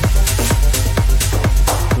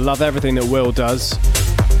 Love everything that Will does.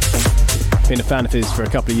 Been a fan of his for a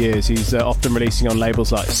couple of years. He's often releasing on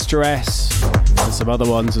labels like Stress and some other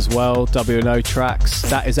ones as well, W&O Tracks.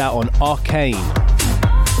 That is out on Arcane.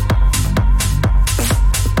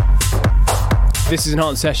 This is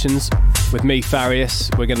Enhanced Sessions with me, Farius.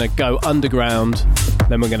 We're going to go underground,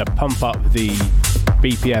 then we're going to pump up the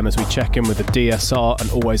BPM as we check in with the DSR and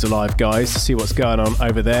Always Alive guys to see what's going on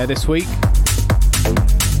over there this week.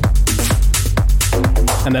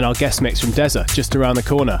 And then our guest mix from Deza just around the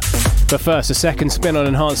corner. But first, a second spin on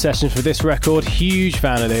Enhanced Sessions for this record. Huge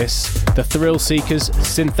fan of this. The Thrill Seekers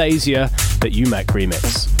Synthesia, that UMAC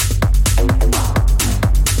remix.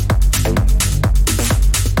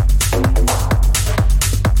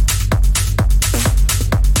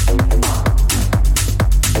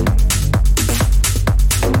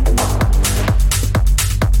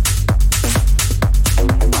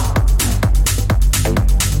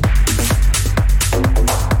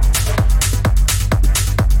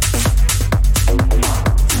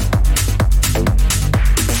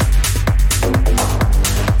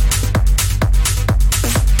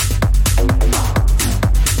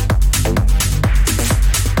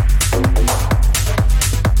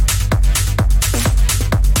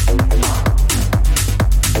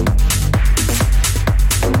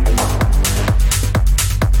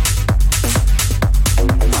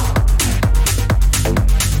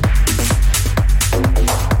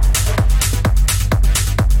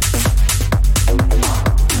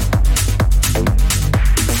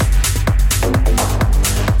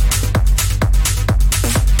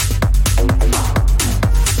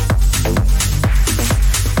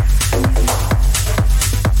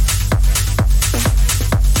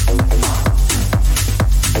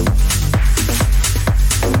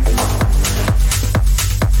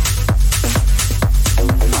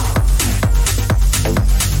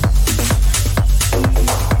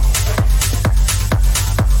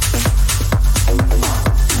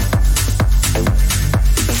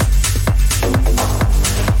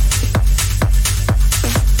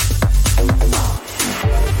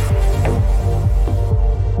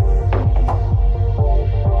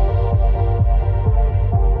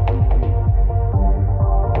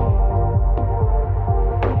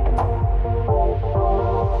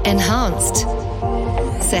 Enhanced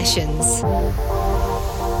Sessions.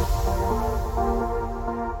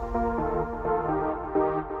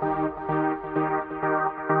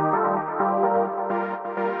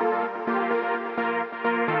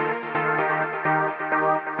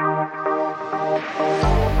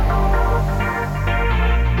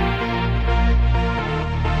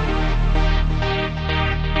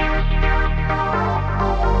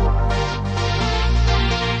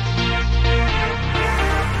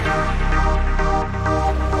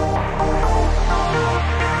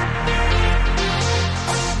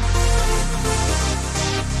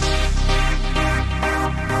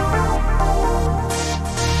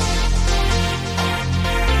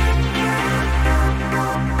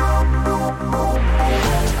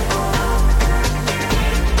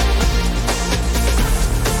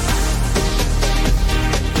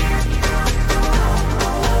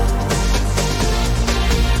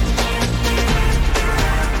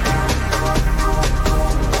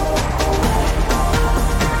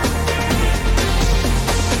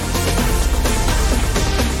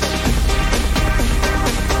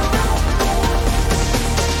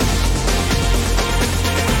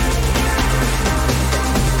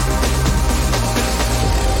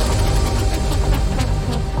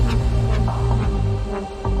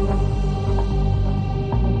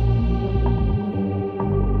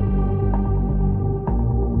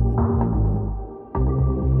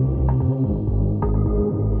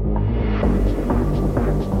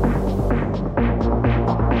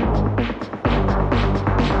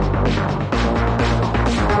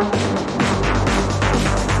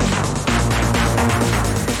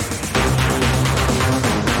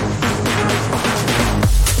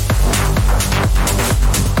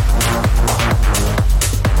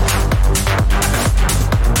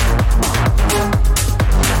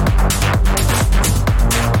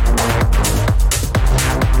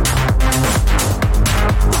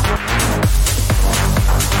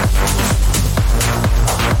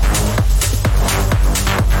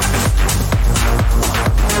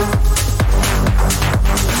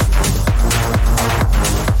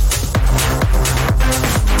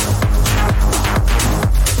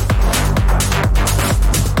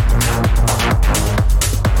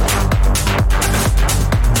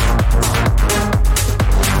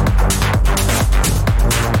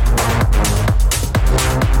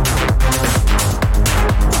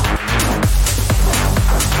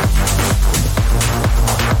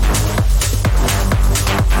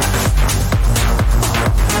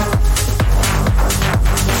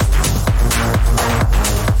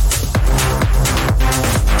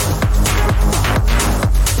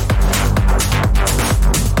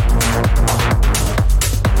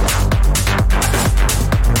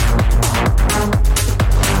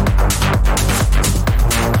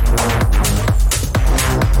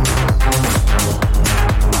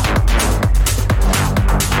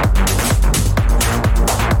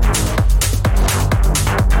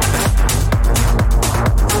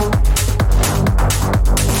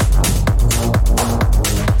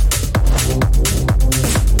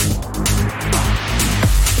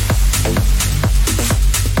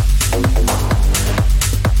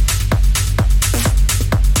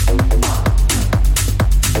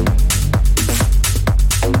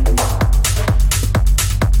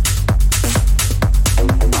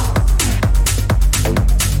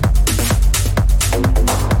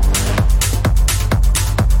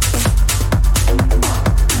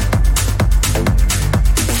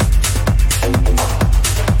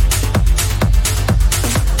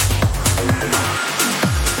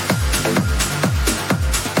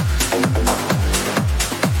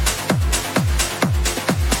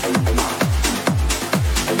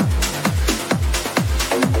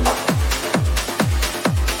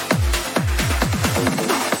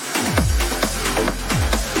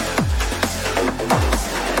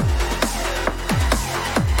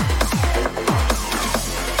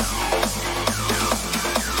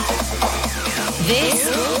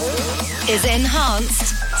 This is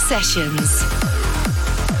Enhanced Sessions.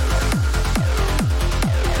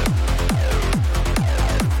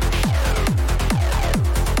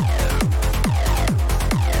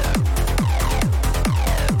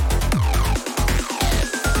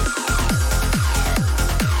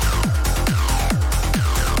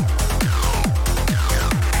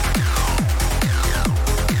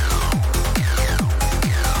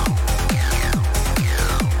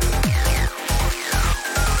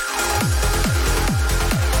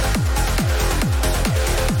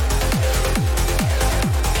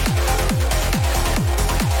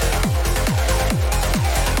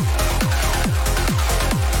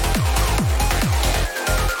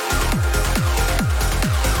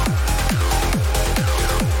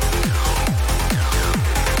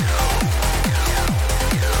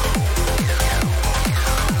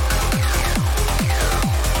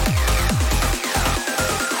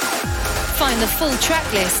 find the full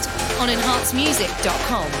track list on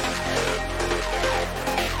enhancemusic.com.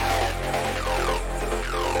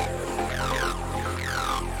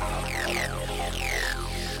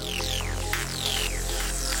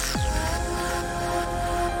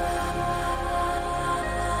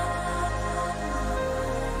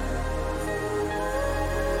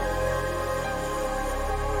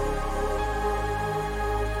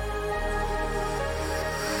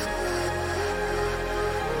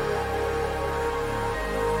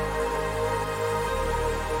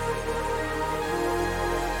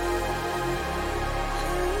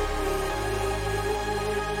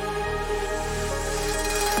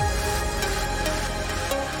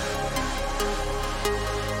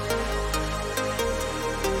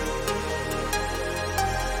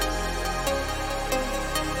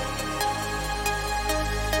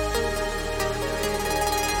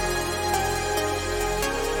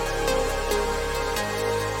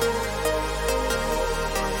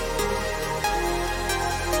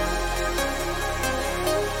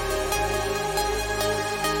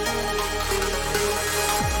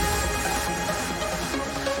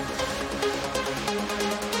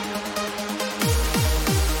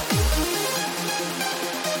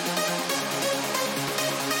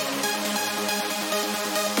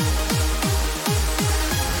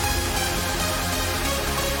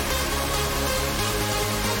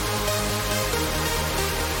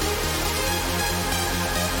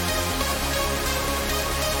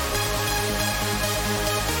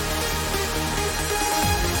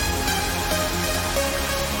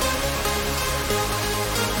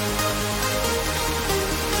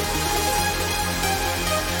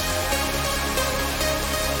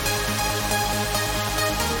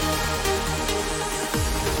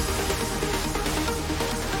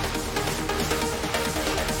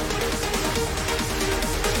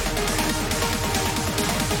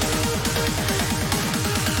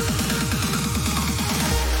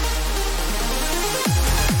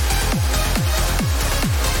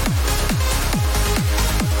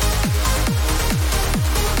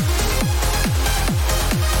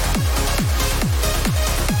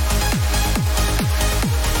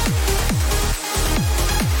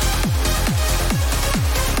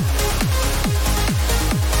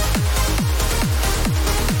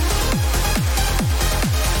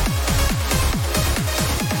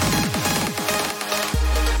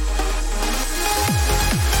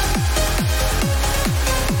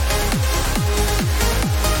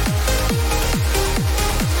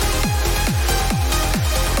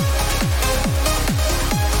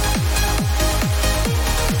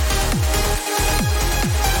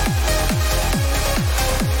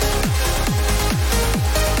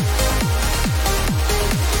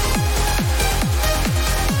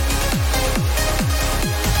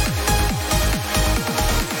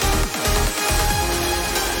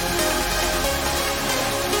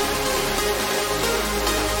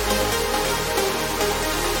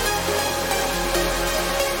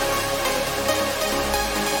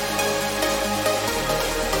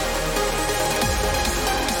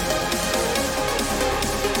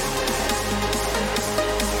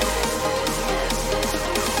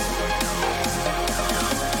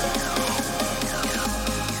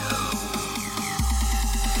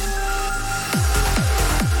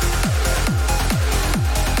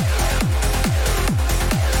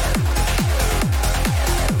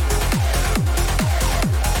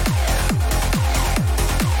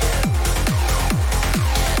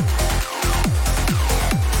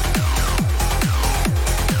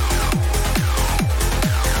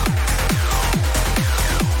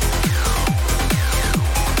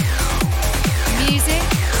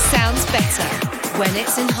 when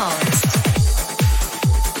it's enhanced.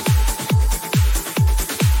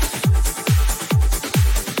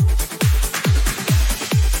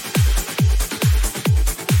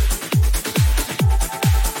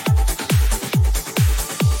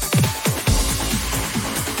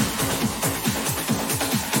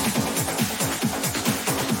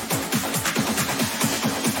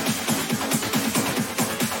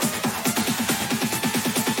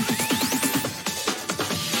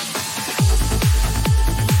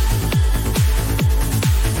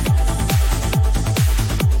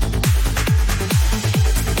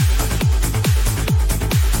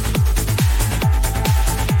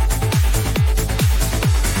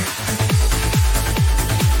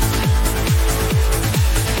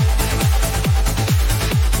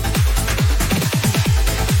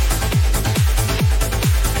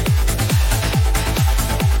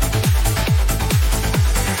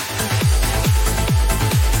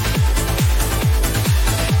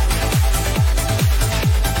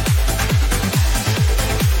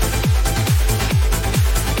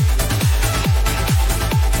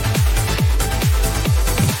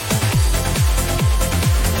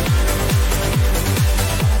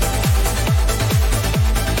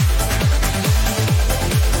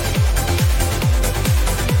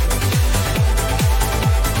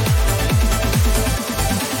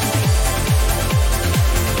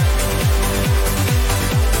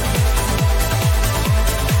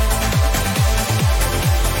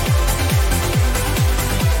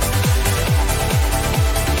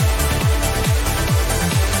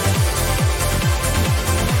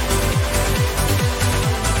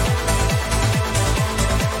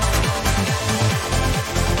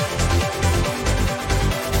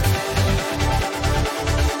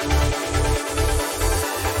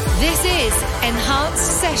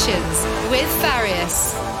 Enhanced Sessions with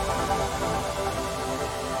Farius.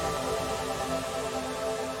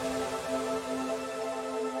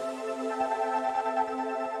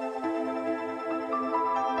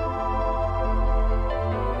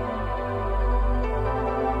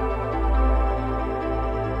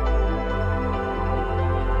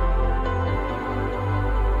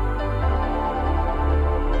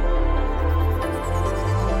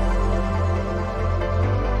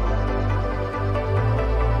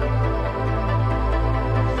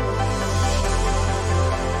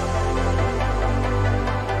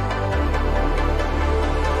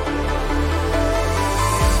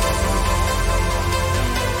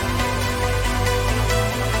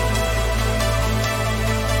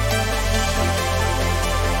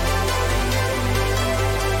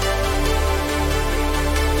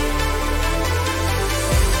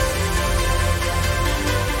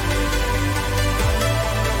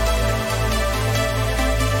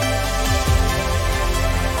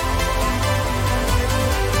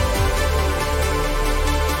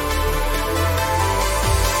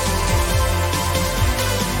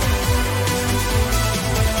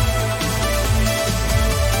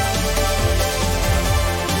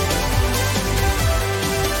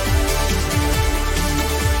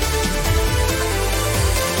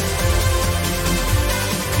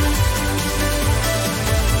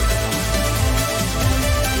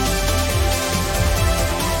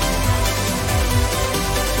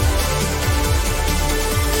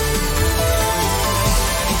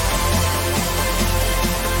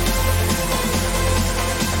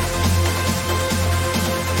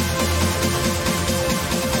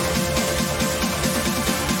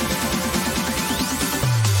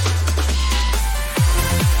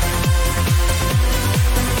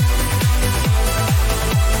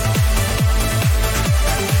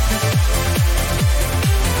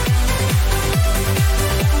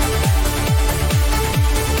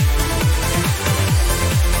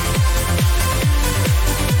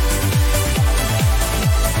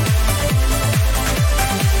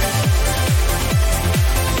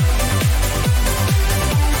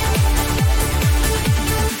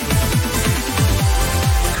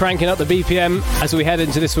 Cranking up the BPM as we head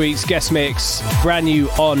into this week's guest mix. Brand new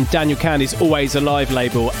on Daniel Candy's Always Alive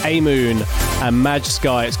label, A-Moon and Maj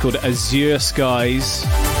Sky. It's called Azure Skies.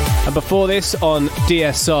 And before this on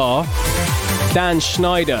DSR, Dan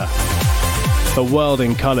Schneider, The World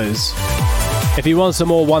in Colours. If you want some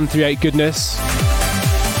more 138 goodness,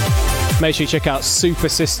 make sure you check out Super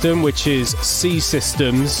System, which is C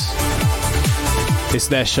Systems. It's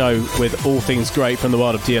their show with all things great from the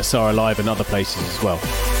world of DSR Alive and other places as well.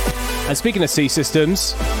 And speaking of C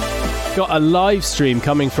Systems, got a live stream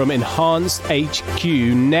coming from Enhanced HQ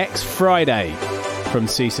next Friday from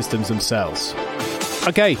C Systems themselves.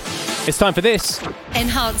 Okay, it's time for this.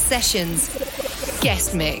 Enhanced Sessions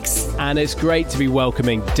guest mix. And it's great to be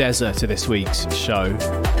welcoming Deza to this week's show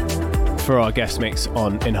for our guest mix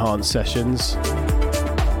on Enhanced Sessions.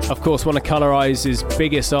 Of course, one of Colorize's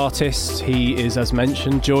biggest artists. He is, as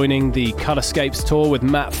mentioned, joining the Colorscapes tour with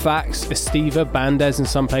Matt Fax, Estiva, Bandez in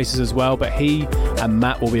some places as well. But he and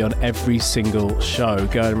Matt will be on every single show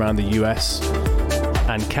going around the US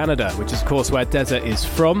and Canada, which is, of course, where Deza is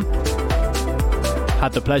from.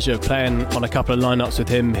 Had the pleasure of playing on a couple of lineups with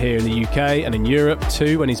him here in the UK and in Europe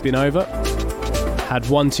too when he's been over. Had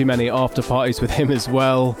one too many after parties with him as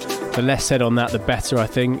well. The less said on that, the better, I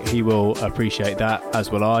think. He will appreciate that, as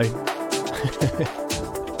will I.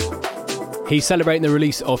 He's celebrating the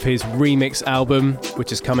release of his remix album,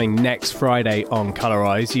 which is coming next Friday on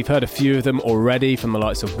Colorize. You've heard a few of them already from the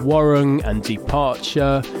likes of Warung and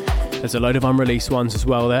Departure. There's a load of unreleased ones as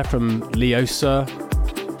well there from Leosa,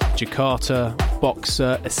 Jakarta,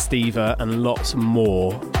 Boxer, Estiva, and lots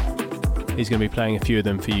more. He's going to be playing a few of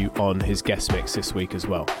them for you on his guest mix this week as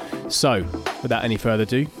well. So, without any further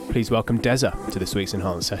ado, please welcome Deza to this week's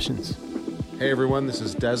Enhanced Sessions. Hey everyone, this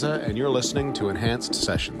is Deza, and you're listening to Enhanced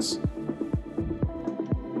Sessions.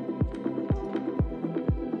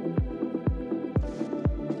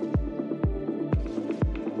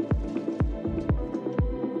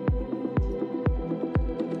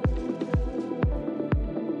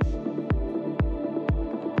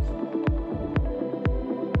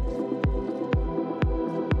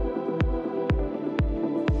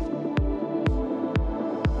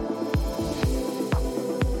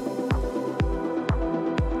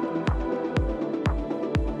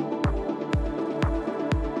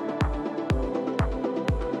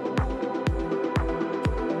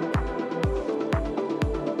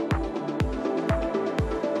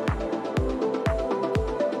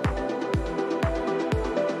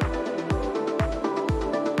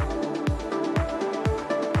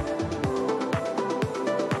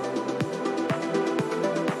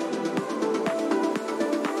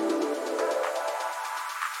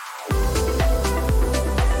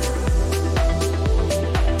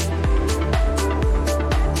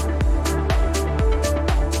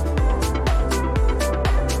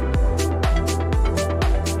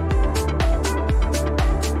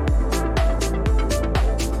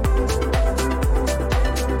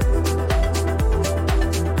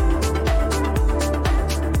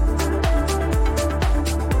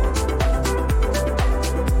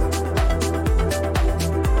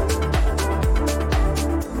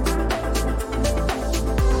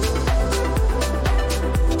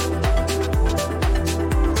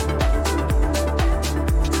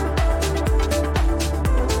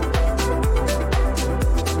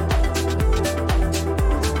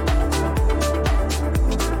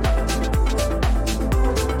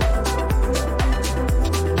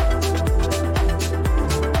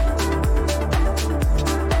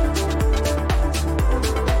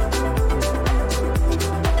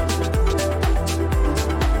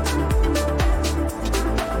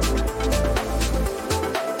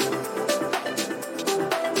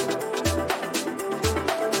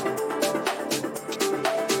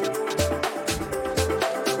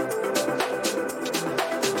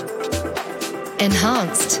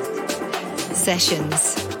 Enhanced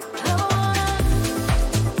Sessions.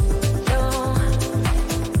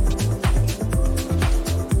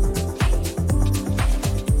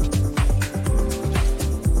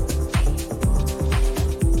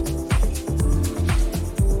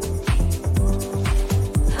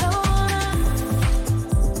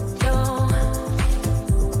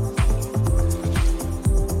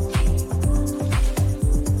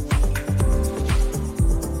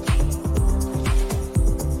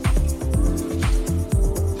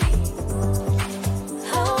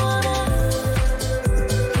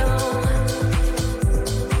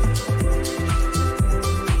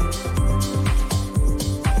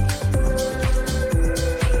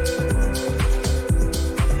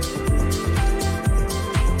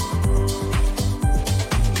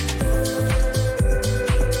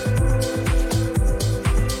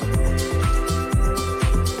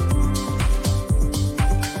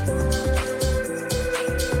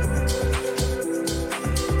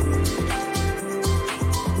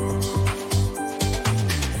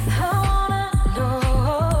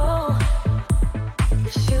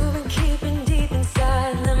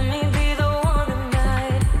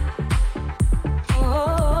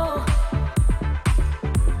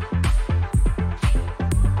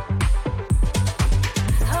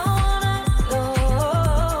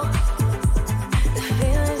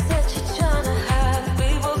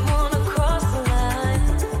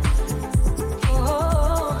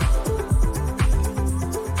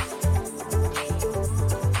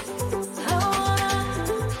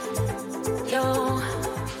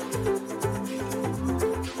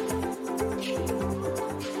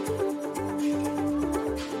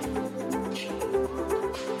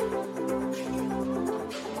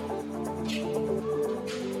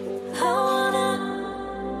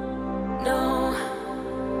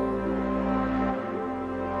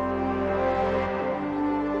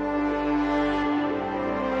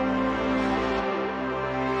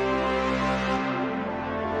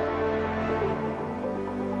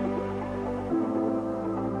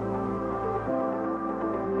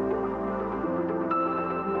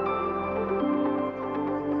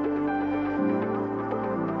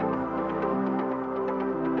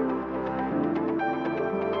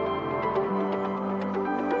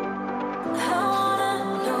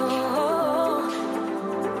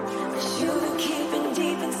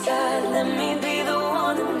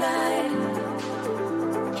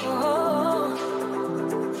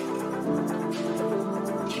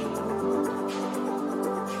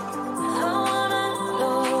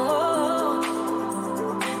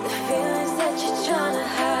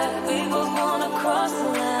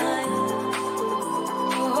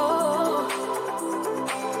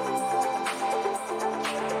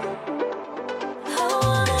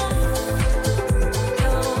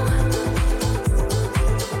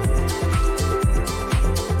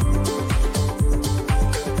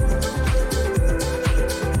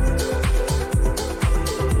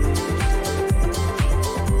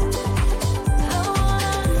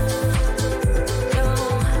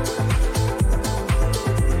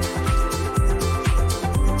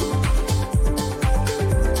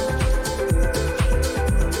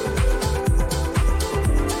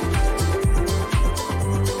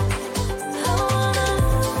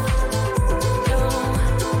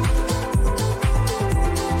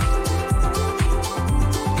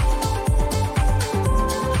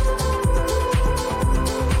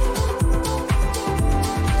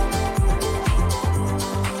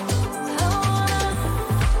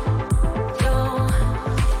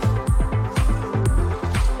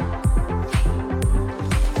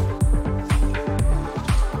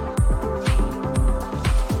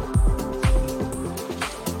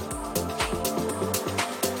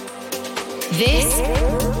 This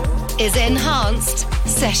is Enhanced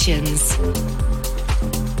Sessions.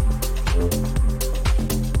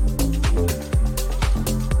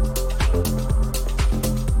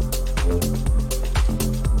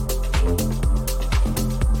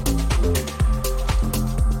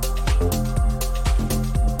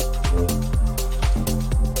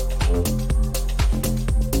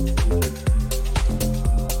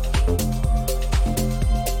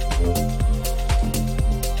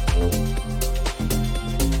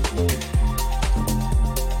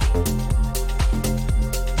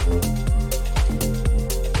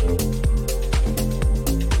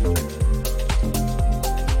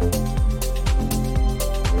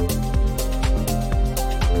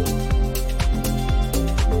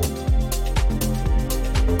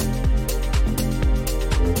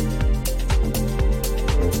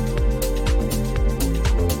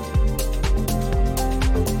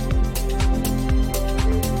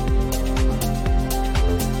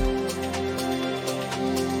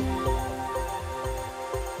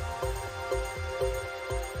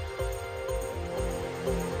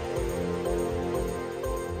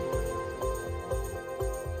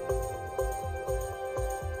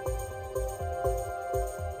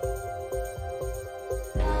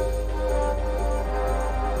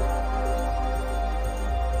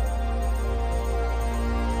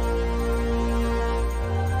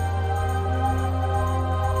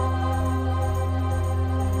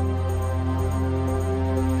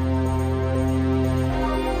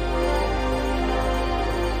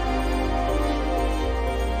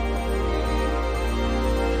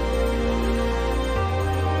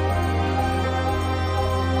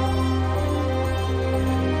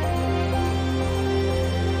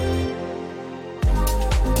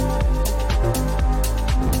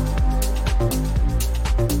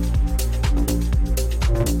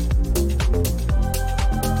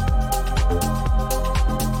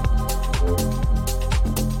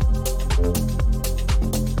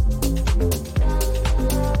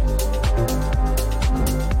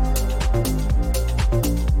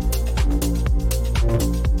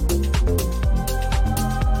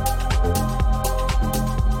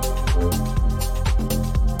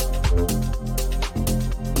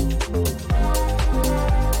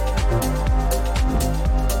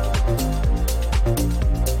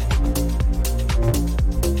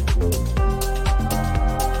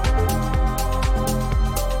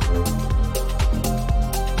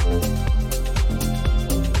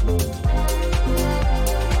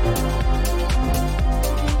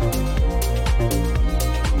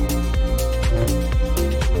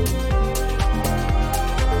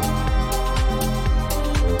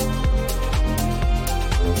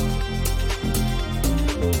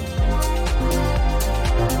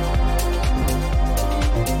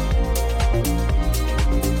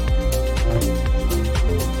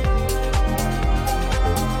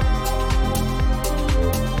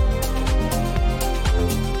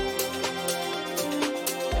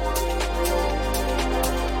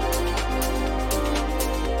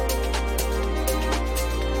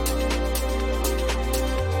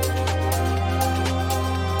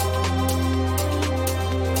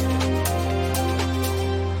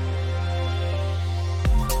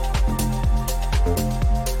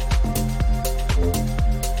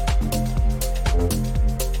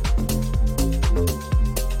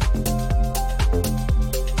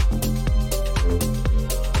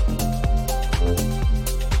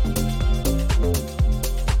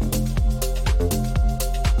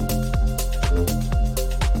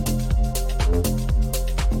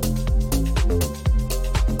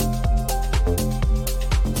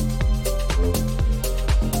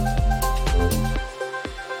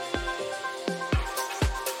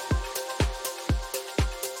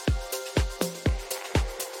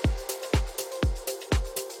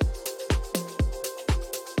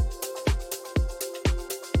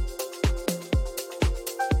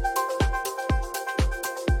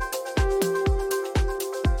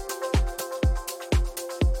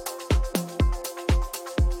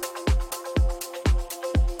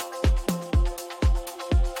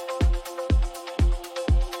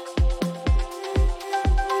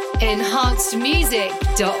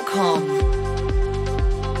 enhancedmusic.com.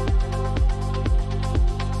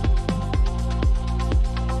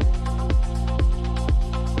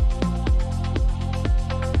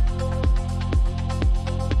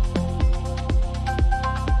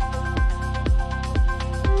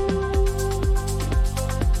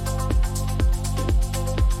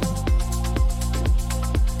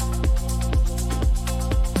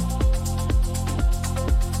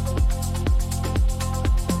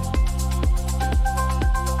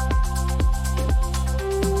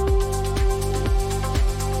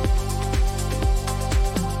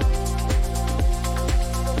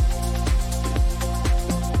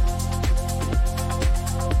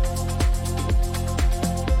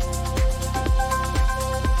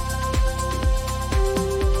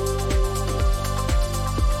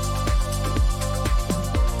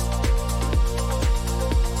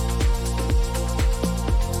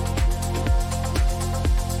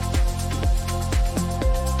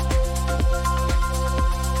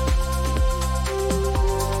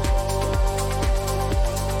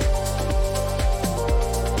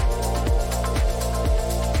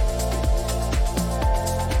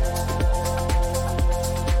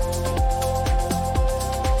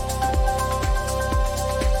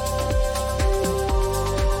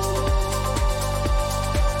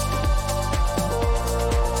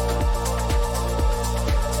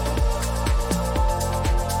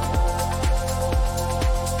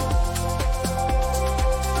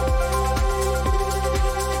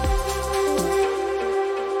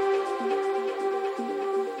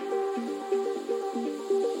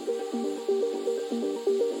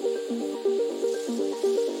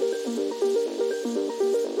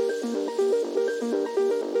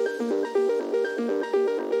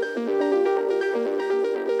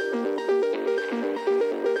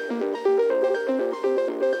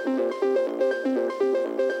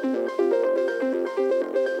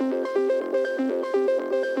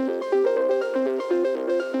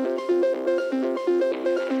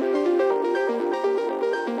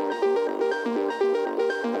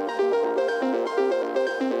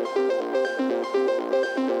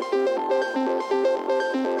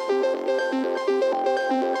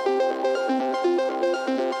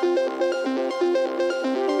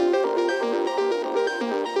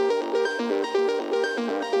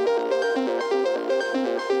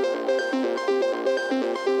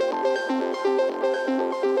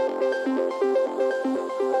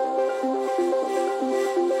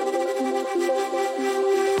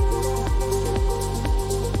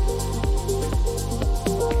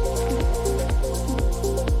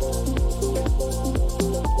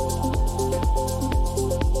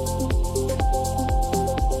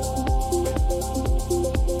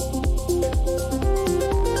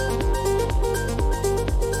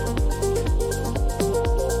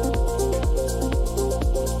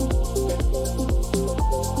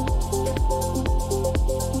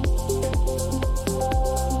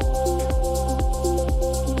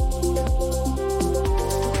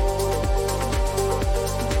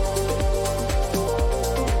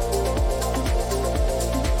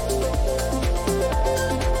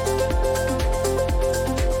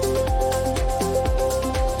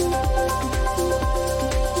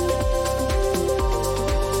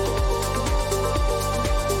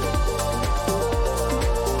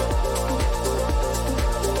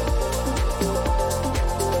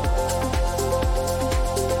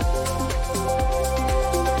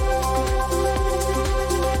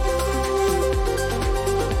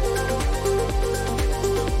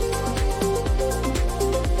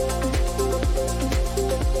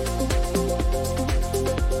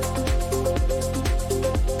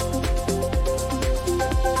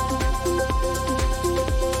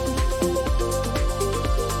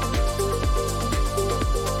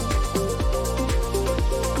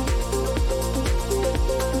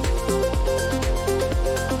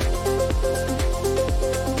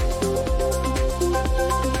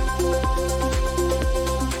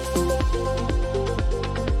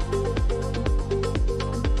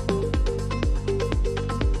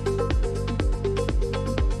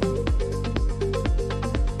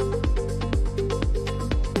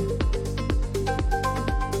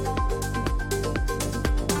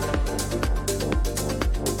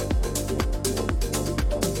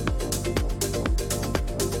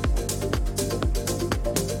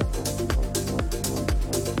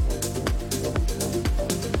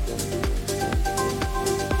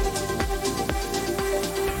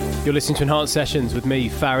 You're listening to Enhanced Sessions with me,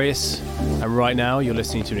 Farius, and right now you're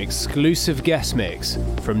listening to an exclusive guest mix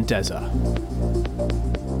from Deza.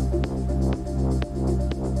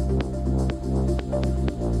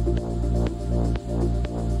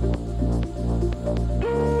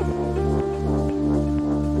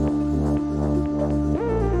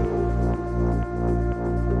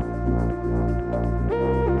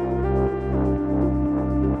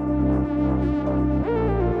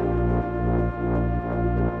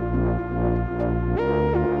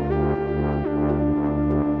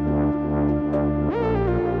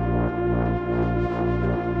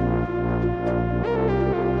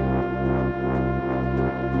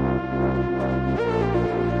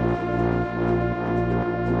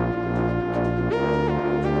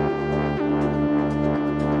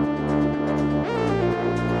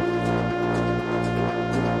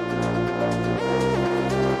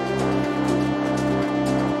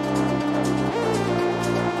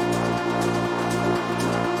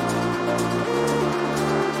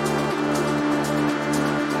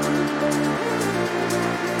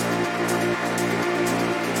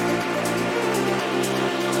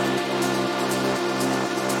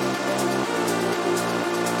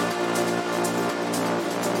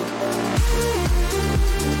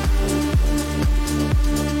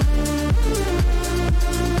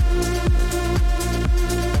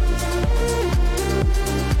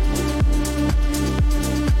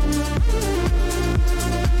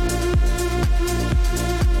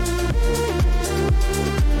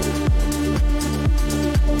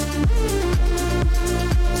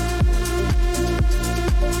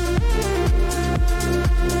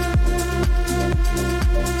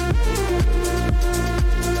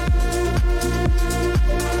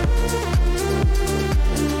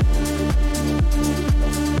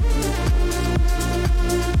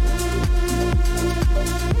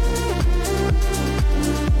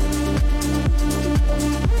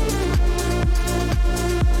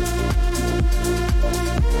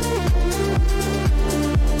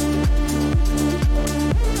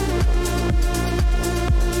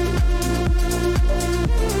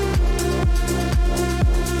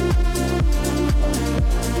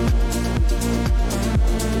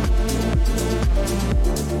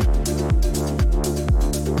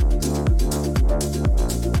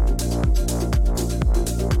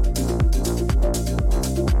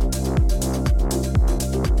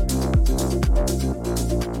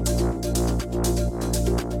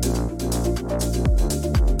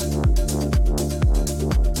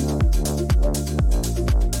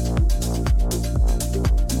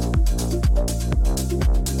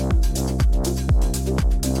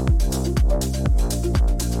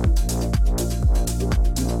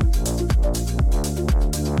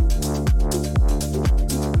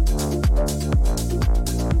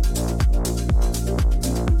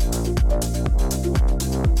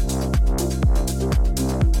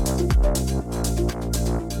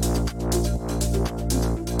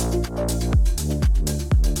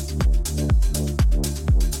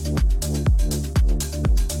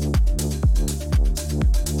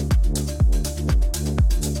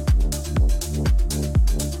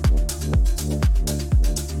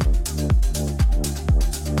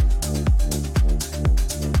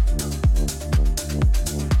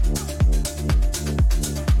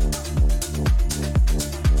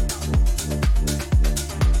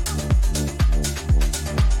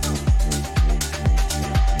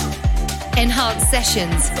 Enhanced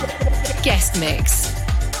Sessions guest mix.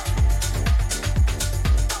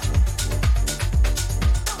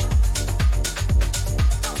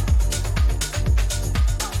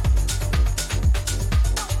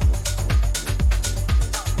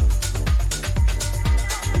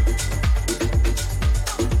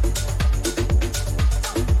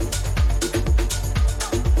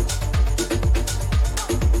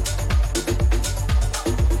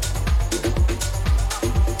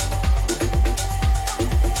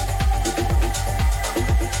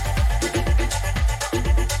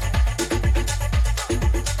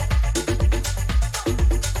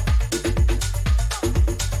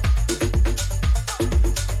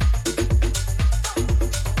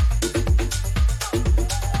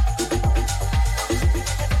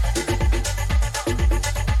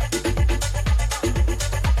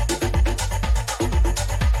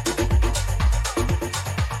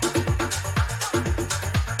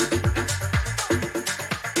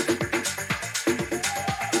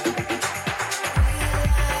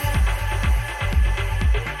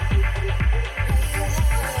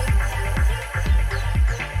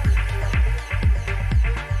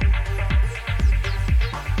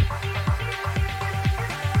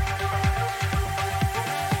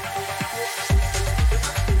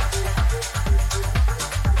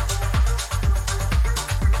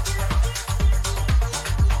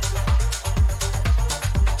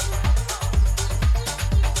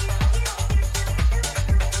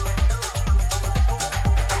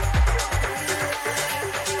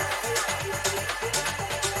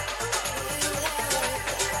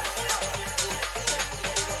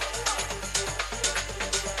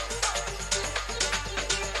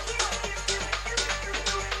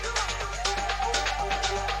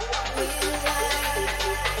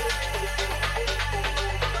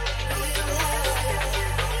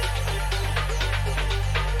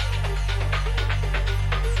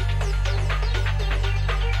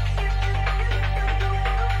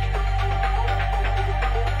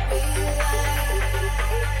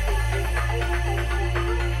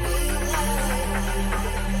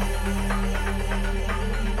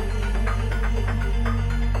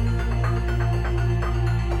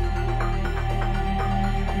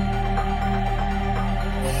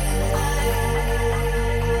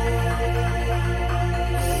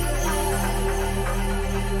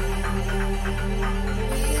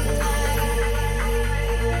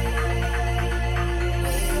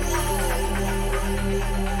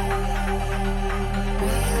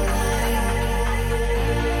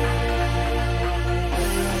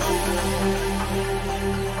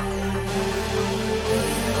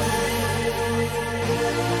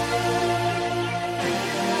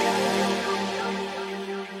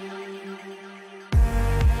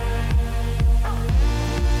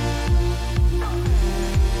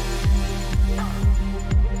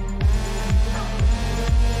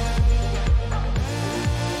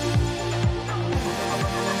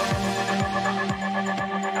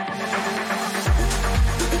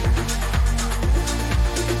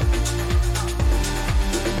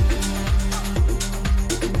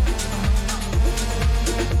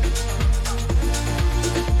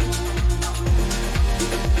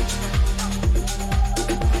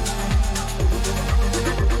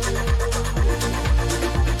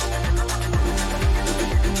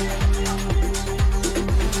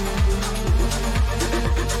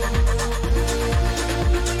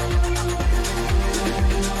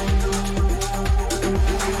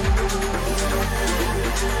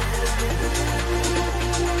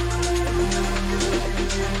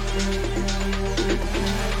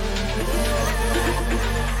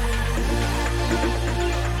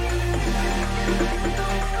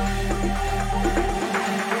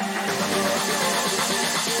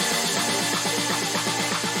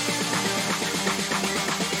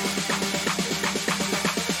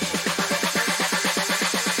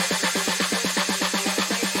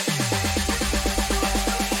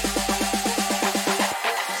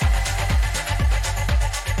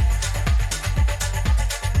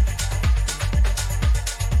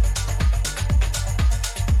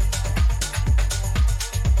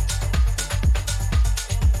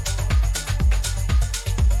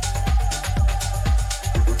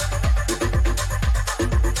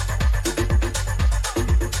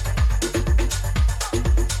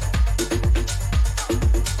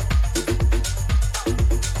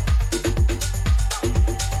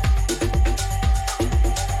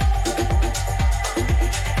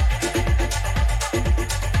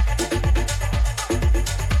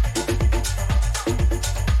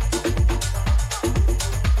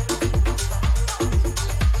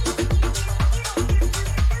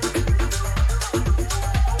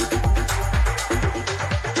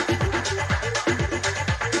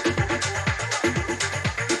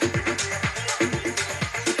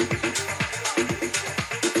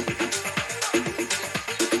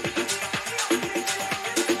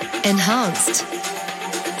 Enhanced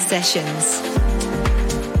Sessions.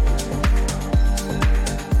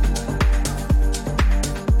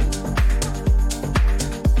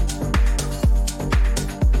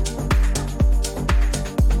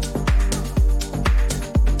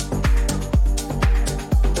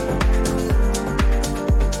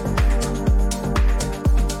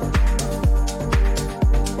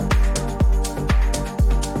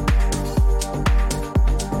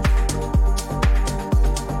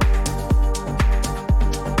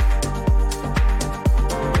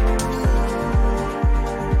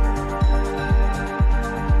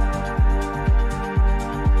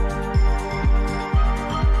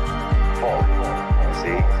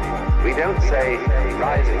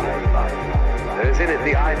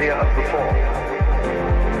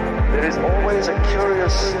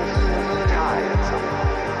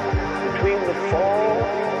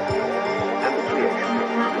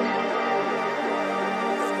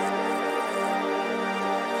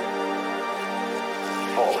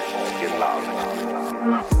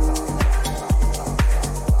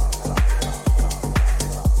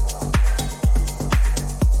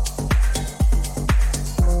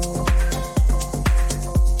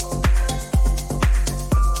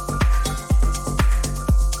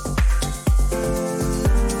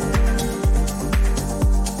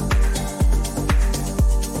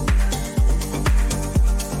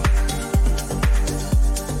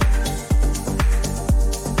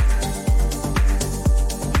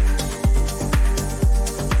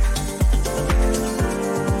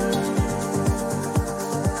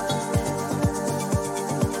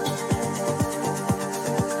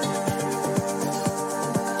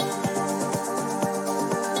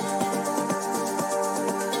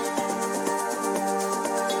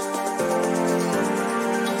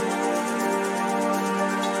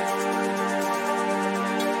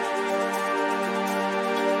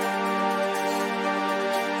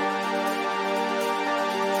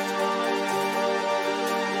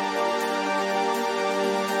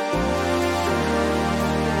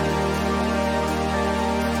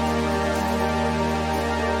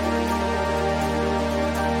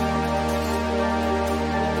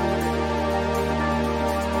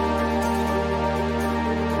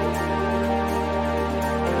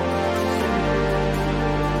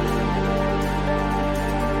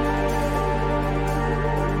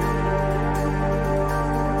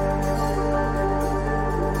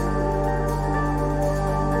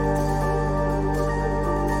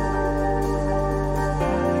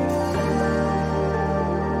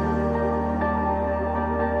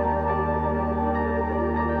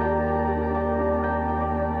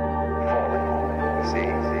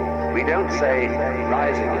 Say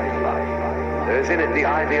rising in life. There is in it the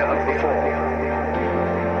idea of the fall.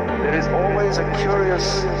 There is always a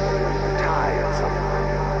curious tie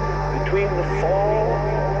somewhere between the fall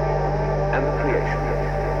and the creation.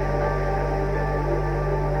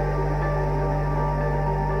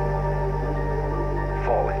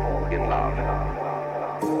 Falling in love.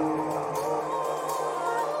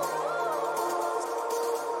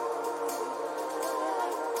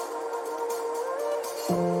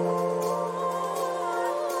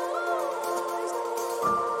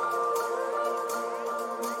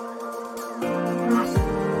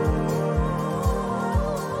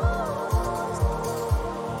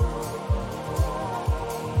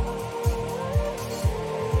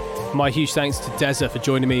 My huge thanks to Deza for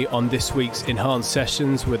joining me on this week's Enhanced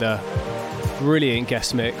Sessions with a brilliant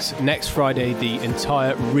guest mix. Next Friday, the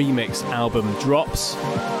entire remix album drops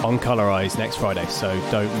on Colorize next Friday, so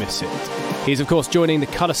don't miss it. He's, of course, joining the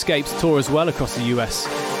Colorscapes tour as well across the US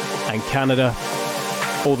and Canada.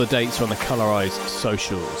 All the dates are on the Colorize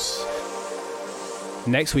socials.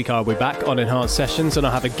 Next week, I'll be back on Enhanced Sessions and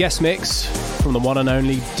I'll have a guest mix from the one and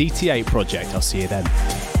only DT8 project. I'll see you then.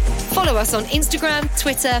 Follow us on Instagram,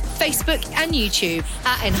 Twitter, Facebook and YouTube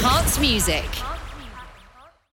at Enhanced Music.